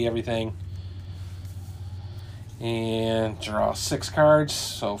I'll ready everything and draw 6 cards.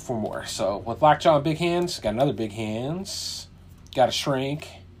 So 4 more. So with Lockjaw and Big Hands, got another Big Hands, got a Shrink,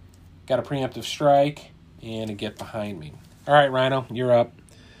 got a Preemptive Strike, and a Get Behind Me. All right, Rhino, you're up.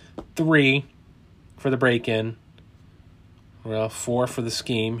 3 for the break-in. Well, 4 for the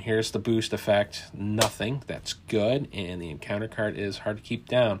scheme. Here's the boost effect. Nothing. That's good. And the encounter card is hard to keep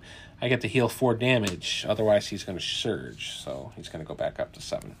down. I get to heal 4 damage. Otherwise, he's going to surge. So he's going to go back up to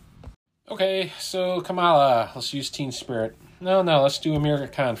 7. Okay, so Kamala. Let's use Teen Spirit. No, let's do America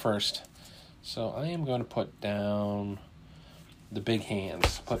Khan first. So I am going to put down the Big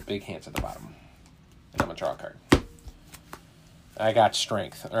Hands. Put Big Hands at the bottom. And I'm going to draw a card. I got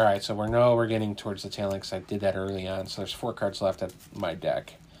Strength. All right, so we're getting towards the tail end because I did that early on. So there's 4 cards left at my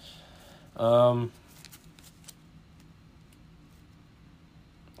deck. If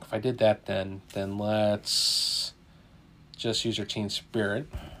I did that, then let's just use our Teen Spirit.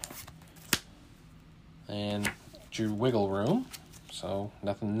 And drew Wiggle Room, so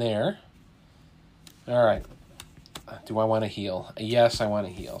nothing there. All right. Do I want to heal? Yes, I want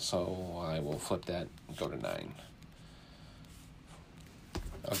to heal, so I will flip that and go to 9.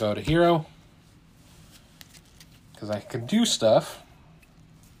 I'll go to Hero, because I can do stuff.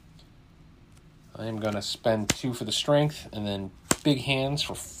 I am going to spend 2 for the Strength, and then Big Hands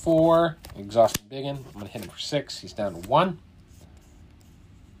for 4. Exhausting Biggin. I'm going to hit him for 6. He's down to 1.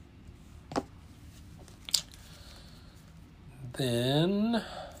 Then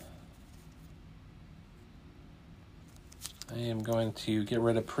I am going to get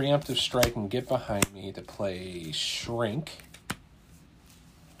rid of Preemptive Strike and get behind me to play Shrink.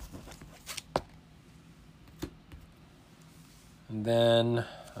 And then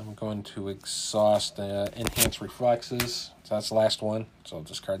I'm going to exhaust Enhance Reflexes. So that's the last one. So I'll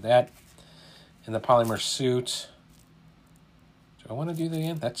discard that. In the Polymer Suit. Do I want to do that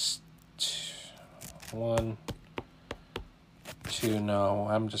again? That's 1, 2. No,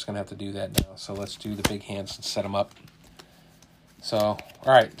 I'm just going to have to do that now. So let's do the Big Hands and set them up. So, all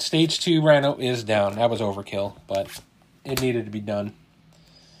right. Stage 2 Rhino is down. That was overkill, but it needed to be done.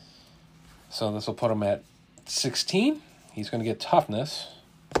 So this will put him at 16. He's going to get Toughness.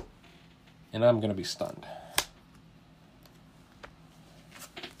 And I'm going to be stunned.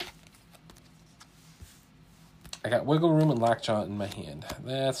 I got Wiggle Room and Lockjaw in my hand.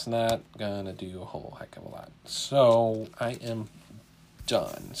 That's not going to do a whole heck of a lot. So I am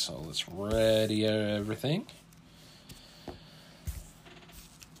done. So let's ready everything.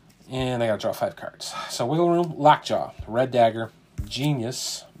 And I got to draw 5 cards. So Wiggle Room, Lockjaw, Red Dagger,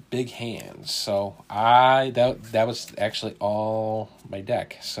 Genius, Big Hands. So that was actually all my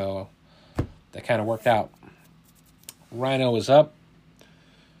deck. So that kind of worked out. Rhino is up.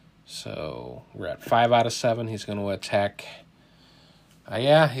 So we're at 5 out of 7. He's going to attack.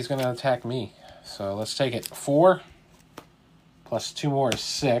 Yeah, he's going to attack me. So let's take it. 4 plus 2 more is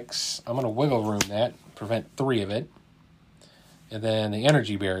 6. I'm going to Wiggle Room that, prevent 3 of it. And then the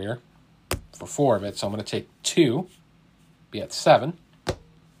Energy Barrier for 4 of it. So I'm going to take 2, be at 7.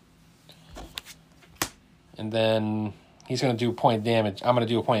 And then he's going to do a point of damage. I'm going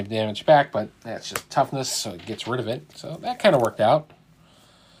to do a point of damage back, but that's just Toughness, so it gets rid of it. So that kind of worked out.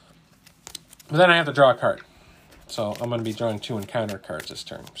 But then I have to draw a card. So I'm going to be drawing 2 encounter cards this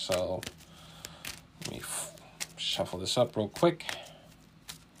turn. So let me shuffle this up real quick.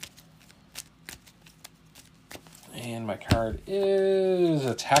 And my card is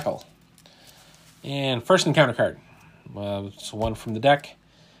a Tackle. And first encounter card. It's one from the deck.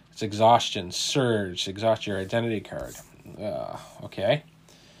 It's Exhaustion, Surge, exhaust your identity card. Okay.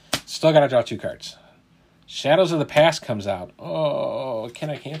 Still got to draw 2 cards. Shadows of the Past comes out. Oh, can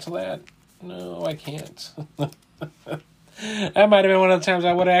I cancel that? No, I can't. That might have been one of the times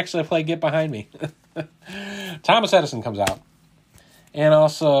I would actually play Get Behind Me. Thomas Edison comes out. And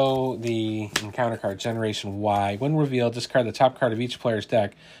also the encounter card, Generation Y. When revealed, discard the top card of each player's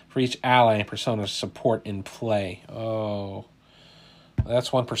deck for each ally and persona support in play. Oh,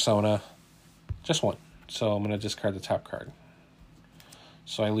 that's one persona. Just one. So I'm going to discard the top card.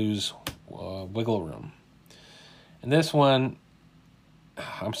 So I lose Wiggle Room. And this one,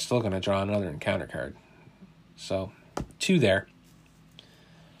 I'm still going to draw another encounter card. So 2 there.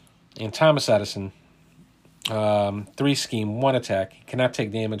 And Thomas Edison, 3 scheme, 1 attack. You cannot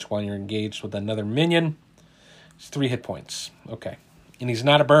take damage while you're engaged with another minion. It's 3 hit points. Okay. And he's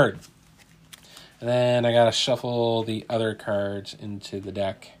not a bird. And then I got to shuffle the other cards into the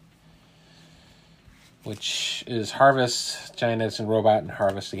deck, which is Harvest, Giant Edison Robot, and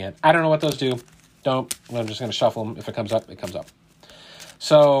Harvest again. I don't know what those do. Don't. I'm just going to shuffle them. If it comes up, it comes up.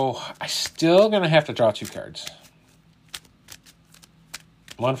 So I'm still going to have to draw 2 cards.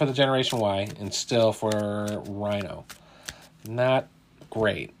 One for the Generation Y, and still for Rhino. Not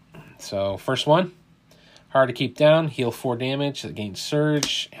great. So first one, hard to keep down. Heal 4 damage. Gain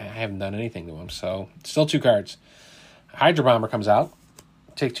Surge. I haven't done anything to him, so still 2 cards. Hydro Bomber comes out.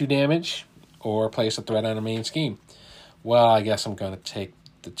 Take 2 damage, or place a threat on a main scheme. Well, I guess I'm going to take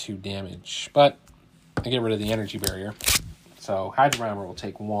the 2 damage, but I get rid of the Energy Barrier. So Hydro Bomber will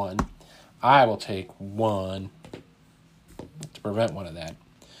take 1. I will take 1 to prevent one of that.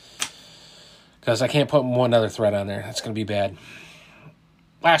 Because I can't put one other threat on there. That's going to be bad.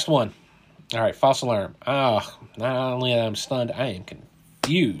 Last one. All right, False Alarm. Not only am I stunned, I am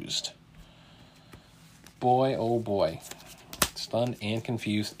confused. Boy, oh boy. Stunned and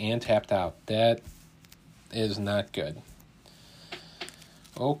confused and tapped out. That is not good.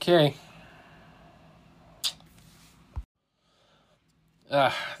 Okay.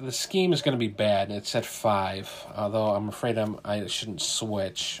 The scheme is going to be bad. It's at 5, although I'm afraid I shouldn't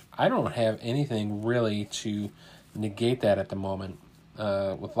switch. I don't have anything really to negate that at the moment.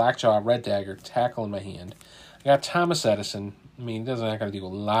 With Lockjaw, Red Dagger, Tackle in my hand. I got Thomas Edison. I mean, not going to do a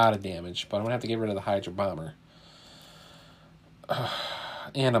lot of damage, but I'm going to have to get rid of the Hydra Bomber.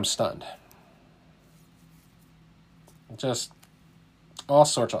 And I'm stunned. Just all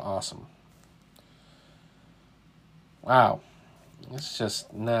sorts of awesome. Wow. It's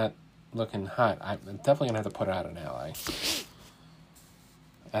just not looking hot. I'm definitely going to have to put out an ally.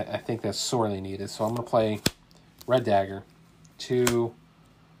 I think that's sorely needed. So I'm going to play Red Dagger, 2,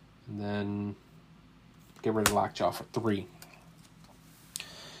 and then get rid of Lockjaw for 3.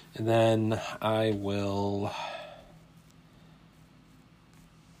 And then I will...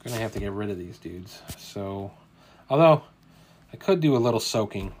 I'm going to have to get rid of these dudes. So, although I could do a little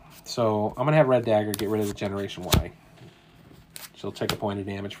soaking. So I'm going to have Red Dagger get rid of the Generation Y. She'll take a point of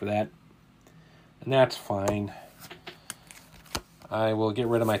damage for that. And that's fine. I will get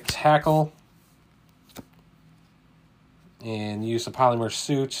rid of my Tackle. And use the Polymer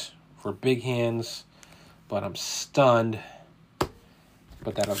Suit for big hands. But I'm stunned.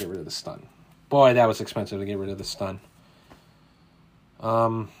 But that'll get rid of the stun. Boy, that was expensive to get rid of the stun.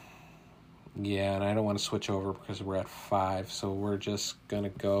 Yeah, and I don't want to switch over because we're at 5. So we're just going to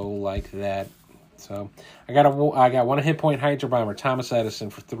go like that. So I got 1 hit point Hydra Bomber, Thomas Edison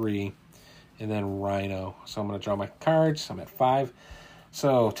for 3, and then Rhino. So I'm going to draw my cards. I'm at 5.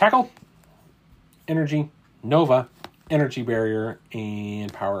 So Tackle, Energy, Nova, Energy Barrier,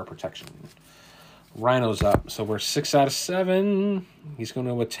 and Power Protection. Rhino's up. So we're 6 out of 7. He's going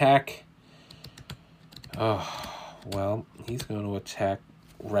to attack. Oh, well, he's going to attack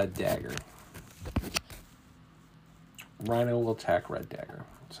Red Dagger. Rhino will attack Red Dagger.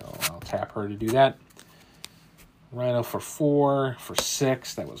 So I'll tap her to do that. Rhino for 4, for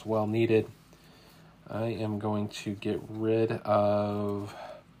 6. That was well needed. I am going to get rid of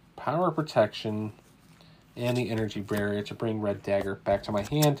Power Protection and the Energy Barrier to bring Red Dagger back to my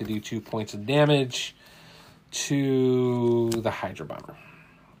hand to do 2 points of damage to the Hydra Bomber.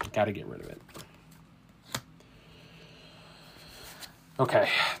 Got to get rid of it. Okay,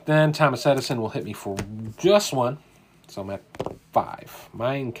 then Thomas Edison will hit me for just 1. So I'm at 5.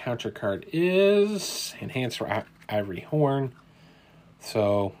 My encounter card is Enhanced for Ivory Horn.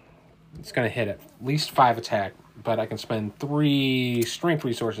 So it's going to hit at least 5 attack, but I can spend 3 strength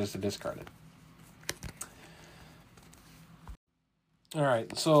resources to discard it. All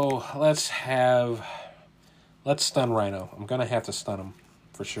right, so let's stun Rhino. I'm going to have to stun him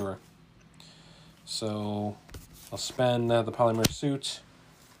for sure. So I'll spend the Polymer Suit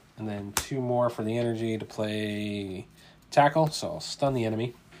and then 2 more for the energy to play Tackle. So I'll stun the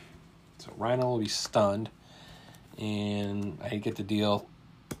enemy. So Rhino will be stunned. And I get to deal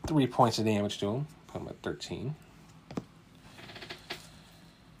 3 points of damage to him. Put him at 13.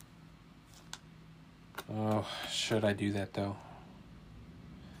 Oh, should I do that though?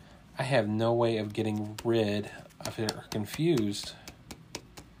 I have no way of getting rid of it or confused.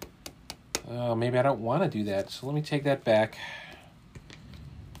 Maybe I don't want to do that. So let me take that back.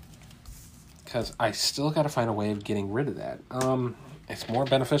 Because I still got to find a way of getting rid of that. It's more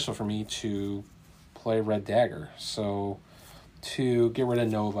beneficial for me to play Red Dagger. So to get rid of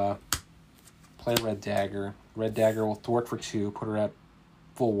Nova, play Red Dagger. Red Dagger will thwart for 2, put her at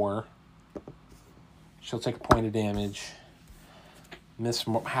 4. She'll take a point of damage.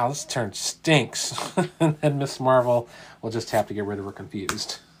 Wow, this turn stinks. And then Miss Marvel will just have to get rid of her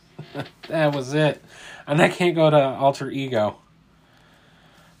confused. That was it. And I can't go to Alter Ego.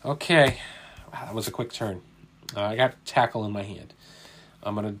 Okay. Wow, that was a quick turn. I got Tackle in my hand.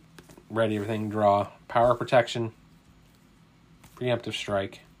 I'm going to ready everything, draw. Power Protection. Preemptive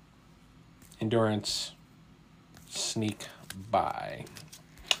Strike. Endurance. Sneak by.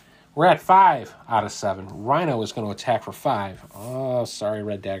 We're at 5 out of 7. Rhino is going to attack for 5. Oh, sorry,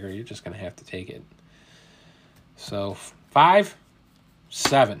 Red Dagger. You're just going to have to take it. So, 5,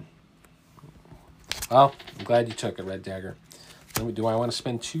 7. Well, I'm glad you took it, Red Dagger. Do I want to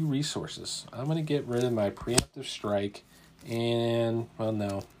spend 2 resources? I'm going to get rid of my Preemptive Strike. And, well,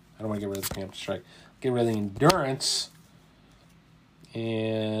 no. I don't want to get rid of the Preemptive Strike. Get rid of the Endurance.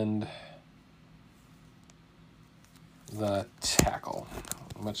 And the Tackle.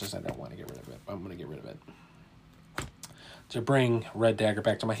 As much as I don't want to get rid of it, I'm going to get rid of it. To bring Red Dagger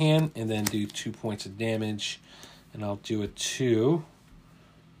back to my hand, and then do 2 points of damage. And I'll do it to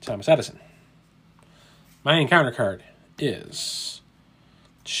Thomas Edison. My encounter card is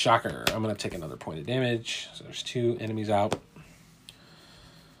Shocker. I'm going to take another point of damage. So there's 2 enemies out.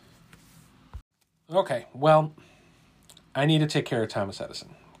 Okay, well, I need to take care of Thomas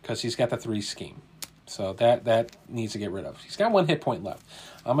Edison because he's got the 3 scheme. So that needs to get rid of. He's got 1 hit point left.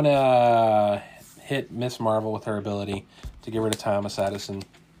 I'm going to hit Miss Marvel with her ability to get rid of Thomas Edison.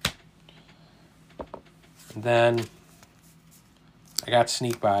 And then I got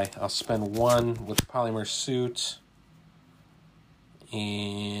Sneak By. I'll spend 1 with Polymer Suit.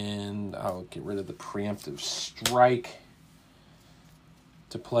 And I'll get rid of the Preemptive Strike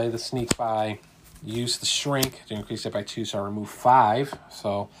to play the Sneak By. Use the Shrink to increase it by 2, so I'll remove 5.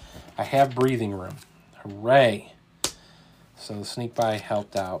 So I have breathing room. Hooray. So the Sneak By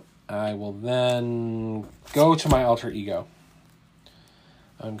helped out. I will then go to my Alter Ego.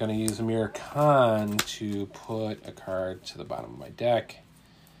 I'm going to use Amir Khan to put a card to the bottom of my deck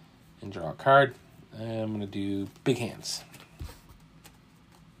and draw a card. And I'm going to do Big Hands.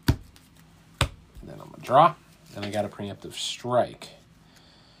 And then I'm going to draw. And I got a Preemptive Strike.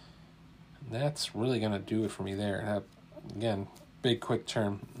 That's really going to do it for me there. Again, big quick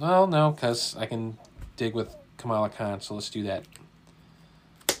turn. Well, no, because I can dig with Kamala Khan, so let's do that.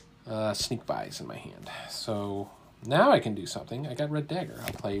 Sneak Bys in my hand. So now I can do something. I got Red Dagger.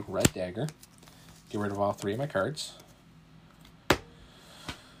 I'll play Red Dagger. Get rid of all 3 of my cards.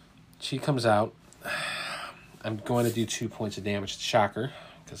 She comes out. I'm going to do 2 points of damage to Shocker,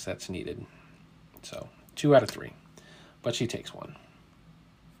 because that's needed. So 2 out of 3. But she takes 1.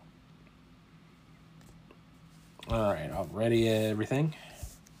 All right, I'll ready everything.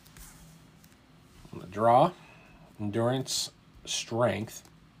 I'm going to draw. Endurance, Strength,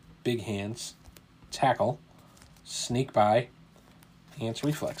 Big Hands, Tackle, Sneak By, Ants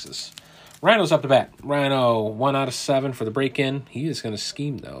Reflexes. Rhino's up to bat. Rhino, 1 out of 7 for the break-in. He is going to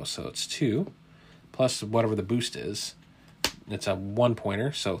scheme, though, so it's 2, plus whatever the boost is. It's a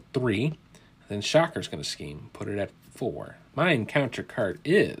 1-pointer, so 3. Then Shocker's going to scheme. Put it at 4. My encounter card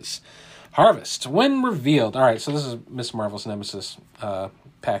is Harvest. When revealed. All right, so this is Miss Marvel's Nemesis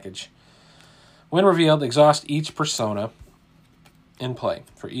package. When revealed, exhaust each persona in play.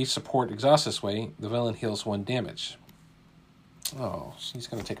 For each support exhaust this way, the villain heals 1 damage. Oh, she's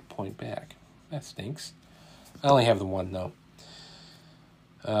going to take a point back. That stinks. I only have the 1, though.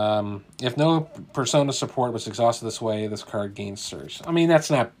 If no persona support was exhausted this way, this card gains Surge. I mean,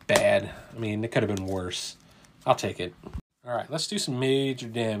 that's not bad. I mean, it could have been worse. I'll take it. All right, let's do some major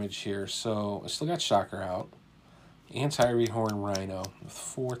damage here. So I still got Shocker out. Anti-Rehorn Rhino with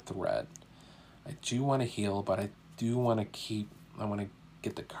 4 threat. I do want to heal, but I do want to keep... I want to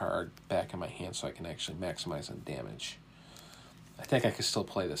get the card back in my hand so I can actually maximize on damage. I think I can still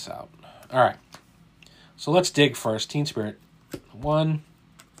play this out. All right. So let's dig first. Teen Spirit. 1,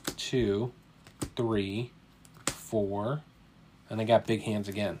 2, 3, 4. And I got Big Hands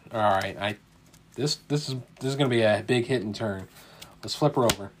again. All right. This is going to be a big hit and turn. Let's flip her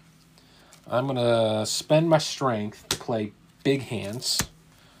over. I'm going to spend my strength to play Big Hands.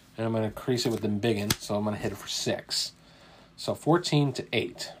 And I'm going to increase it with the biggin, so I'm going to hit it for 6. So 14 to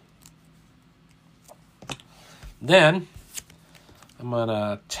 8. Then I'm going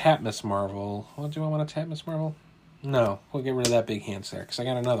to tap Miss Marvel. Well, do I want to tap Miss Marvel? No, we'll get rid of that Big Hands there because I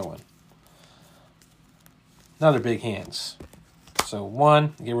got another one. Another Big Hands. So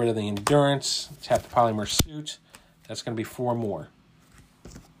 1, get rid of the Endurance, tap the Polymer Suit. That's going to be 4 more.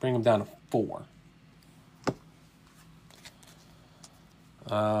 Bring them down to 4.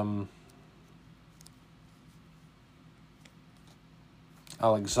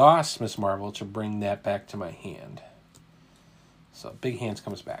 I'll exhaust Miss Marvel to bring that back to my hand. So Big Hands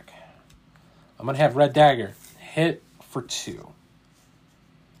comes back. I'm going to have Red Dagger hit for 2.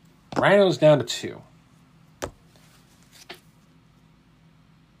 Rhino's down to 2.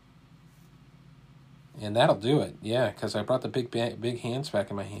 And that'll do it. Yeah, because I brought the big hands back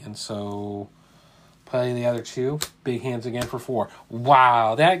in my hand. So play the other 2. Big Hands again for 4.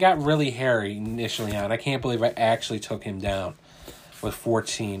 Wow, that got really hairy initially on. I can't believe I actually took him down with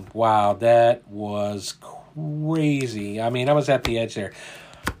 14. Wow, that was crazy. I mean, I was at the edge there.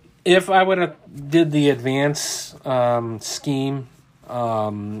 If I would have did the advance scheme,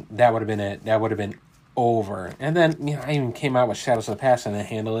 that would have been it. That would have been over. And then I even came out with Shadows of the Past and I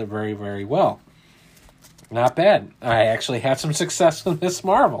handled it very, very well. Not bad. I actually had some success with Miss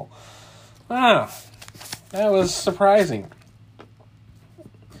Marvel. Wow, that was surprising.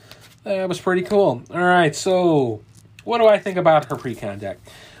 That was pretty cool. All right, so what do I think about her pre-con deck?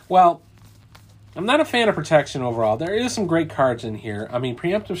 Well, I'm not a fan of Protection overall. There is some great cards in here. I mean,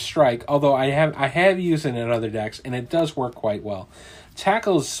 Preemptive Strike, although I have used it in other decks, and it does work quite well.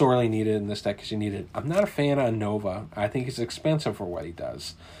 Tackle is sorely needed in this deck because you need it. I'm not a fan of Nova. I think he's expensive for what he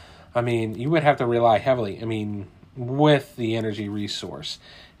does. I mean, you would have to rely heavily, with the energy resource.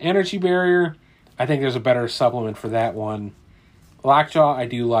 Energy Barrier, I think there's a better supplement for that one. Lockjaw, I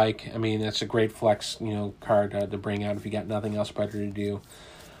do like. I mean, that's a great flex, card to bring out if you got nothing else better to do.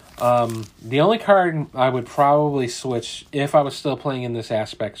 The only card I would probably switch if I was still playing in this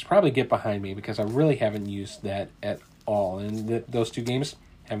aspect is probably Get Behind Me, because I really haven't used that at all. And those two games,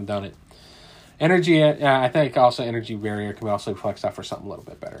 haven't done it. Energy, I think also Energy Barrier can also be flexed out for something a little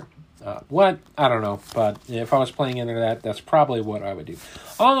bit better. What? I don't know. But if I was playing into that, that's probably what I would do.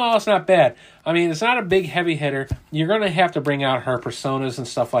 All in all, it's not bad. I mean, it's not a big heavy hitter. You're going to have to bring out her personas and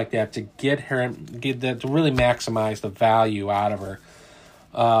stuff like that to to really maximize the value out of her.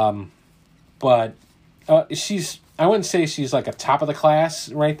 But I wouldn't say she's like a top of the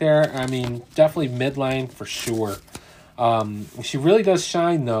class right there. I mean, definitely midline for sure. She really does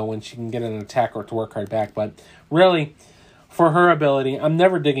shine though when she can get an attack or thwart card back, but really for her ability, I'm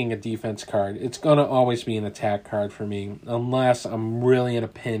never digging a defense card. It's going to always be an attack card for me unless I'm really in a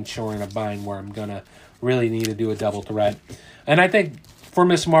pinch or in a bind where I'm going to really need to do a double threat. And I think for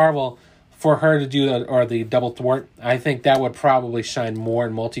Miss Marvel, for her to do the double thwart, I think that would probably shine more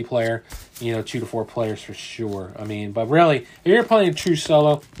in multiplayer, 2 to 4 players for sure. I mean, but really, if you're playing true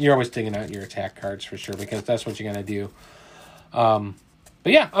solo, you're always digging out your attack cards for sure, because that's what you're going to do.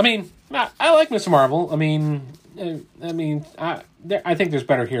 But yeah, I mean, I like Miss Marvel. I think there's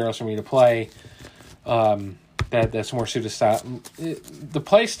better heroes for me to play. That's more suited style. The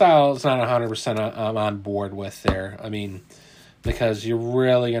play style is not 100% I'm on board with there. I mean, because you're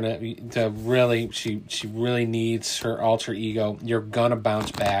really she really needs her alter ego. You're gonna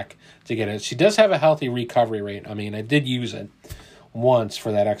bounce back to get it. She does have a healthy recovery rate. I mean, I did use it once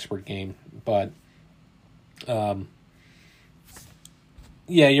for that expert game, but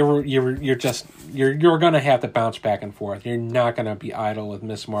yeah, you're gonna have to bounce back and forth. You're not gonna be idle with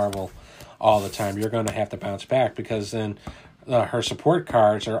Miss Marvel all the time. You're gonna have to bounce back, because then her support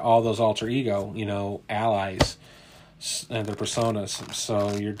cards are all those alter ego, allies and their personas.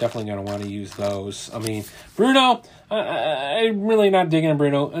 So you're definitely gonna want to use those. I mean, Bruno, I'm really not digging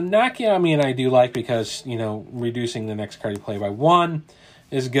Bruno. And Nakia, I mean, I do like, because reducing the next card you play by 1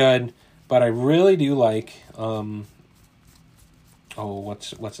 is good, but I really do like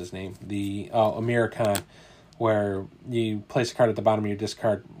what's his name? Amir Khan, where you place a card at the bottom of your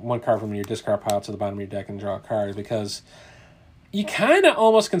discard, one card from your discard pile to the bottom of your deck and draw a card, because you kind of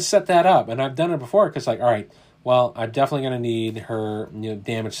almost can set that up. And I've done it before, because all right, well, I'm definitely going to need her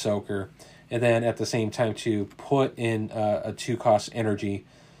damage soaker, and then at the same time to put in a 2-cost energy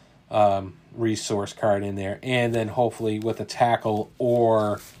resource card in there, and then hopefully with a tackle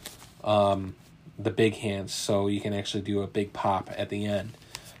or the big hands, so you can actually do a big pop at the end.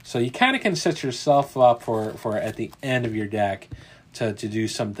 So you kind of can set yourself up for at the end of your deck to do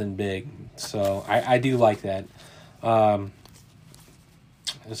something big. So I do like that.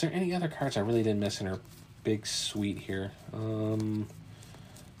 Is there any other cards I really didn't miss in her big suite here that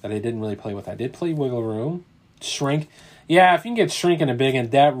I didn't really play with? I did play Wiggle Room. Shrink. Yeah, if you can get Shrink in a big one,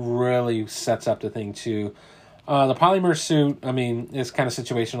 that really sets up the thing too. The Polymer Suit, I mean, is kind of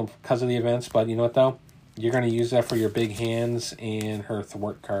situational because of the events, but you know what, though? You're going to use that for your big hands and her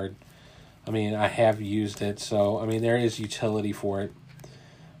thwart card. I mean, I have used it, so, I mean, there is utility for it.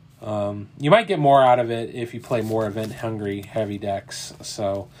 You might get more out of it if you play more event-hungry, heavy decks,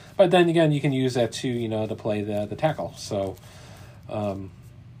 so... But then, again, you can use that, too, to play the tackle, so...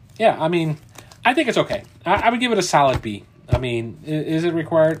 yeah, I mean, I think it's okay. I would give it a solid B. I mean, is it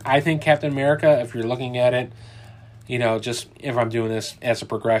required? I think Captain America, if you're looking at it, just if I'm doing this as a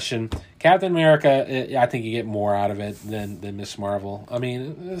progression, Captain America, I think you get more out of it than Miss Marvel. I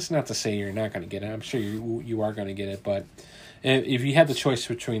mean, it's not to say you're not going to get it. I'm sure you are going to get it, but if you had the choice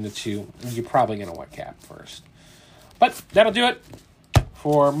between the two, you're probably going to want Cap first. But that'll do it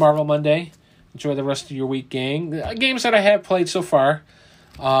for Marvel Monday. Enjoy the rest of your week, gang. The games that I have played so far,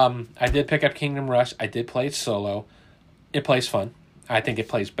 I did pick up Kingdom Rush. I did play it solo. It plays fun. I think it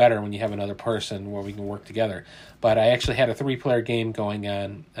plays better when you have another person where we can work together. But I actually had a 3-player game going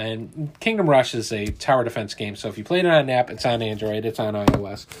on. And Kingdom Rush is a tower defense game. So if you played it on an app, it's on Android, it's on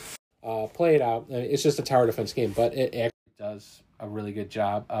iOS. Play it out. It's just a tower defense game. But it actually does a really good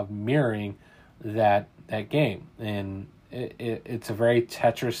job of mirroring that game. And it's a very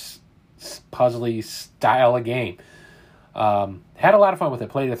Tetris puzzly style of game. Had a lot of fun with it.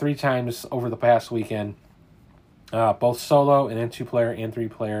 Played it 3 times over the past weekend. Both solo and then 2-player and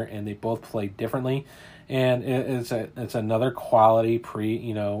 3-player, and they both play differently. And it's another quality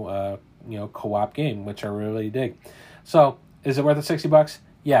co-op game, which I really dig. So, is it worth the $60?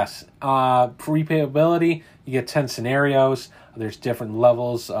 Yes. Replayability, you get 10 scenarios. There's different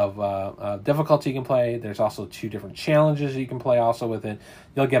levels of difficulty you can play. There's also 2 different challenges you can play also with it.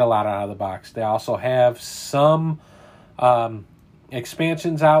 You'll get a lot out of the box. They also have some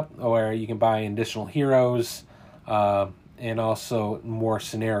expansions out where you can buy additional heroes and also more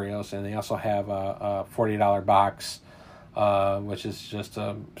scenarios. And they also have a $40 box, which is just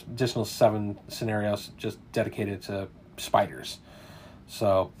additional 7 scenarios just dedicated to spiders.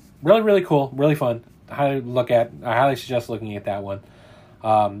 So really, really cool, really fun. I highly suggest looking at that one.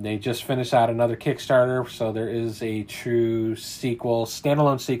 They just finished out another Kickstarter, so there is a true sequel,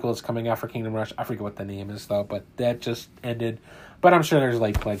 standalone sequel is coming out for Kingdom Rush. I forget what the name is though, but that just ended. But I'm sure there's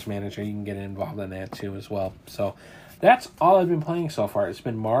like Pledge Manager. You can get involved in that too as well. So that's all I've been playing so far. It's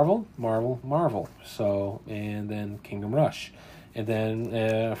been Marvel. So, and then Kingdom Rush. And then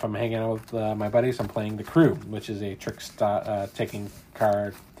if I'm hanging out with my buddies, I'm playing The Crew, which is a taking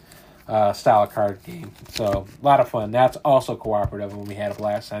card style card game. So a lot of fun. That's also cooperative, and we had a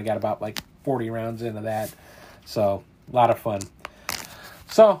blast. I got about like 40 rounds into that. So a lot of fun.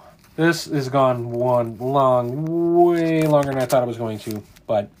 So this has gone way longer than I thought it was going to,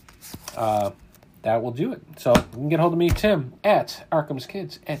 but that will do it. So you can get hold of me, Tim, at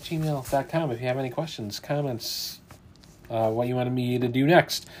arkhamskids@gmail.com if you have any questions, comments, what you wanted me to do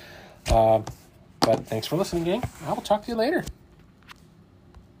next. But thanks for listening, gang. I will talk to you later.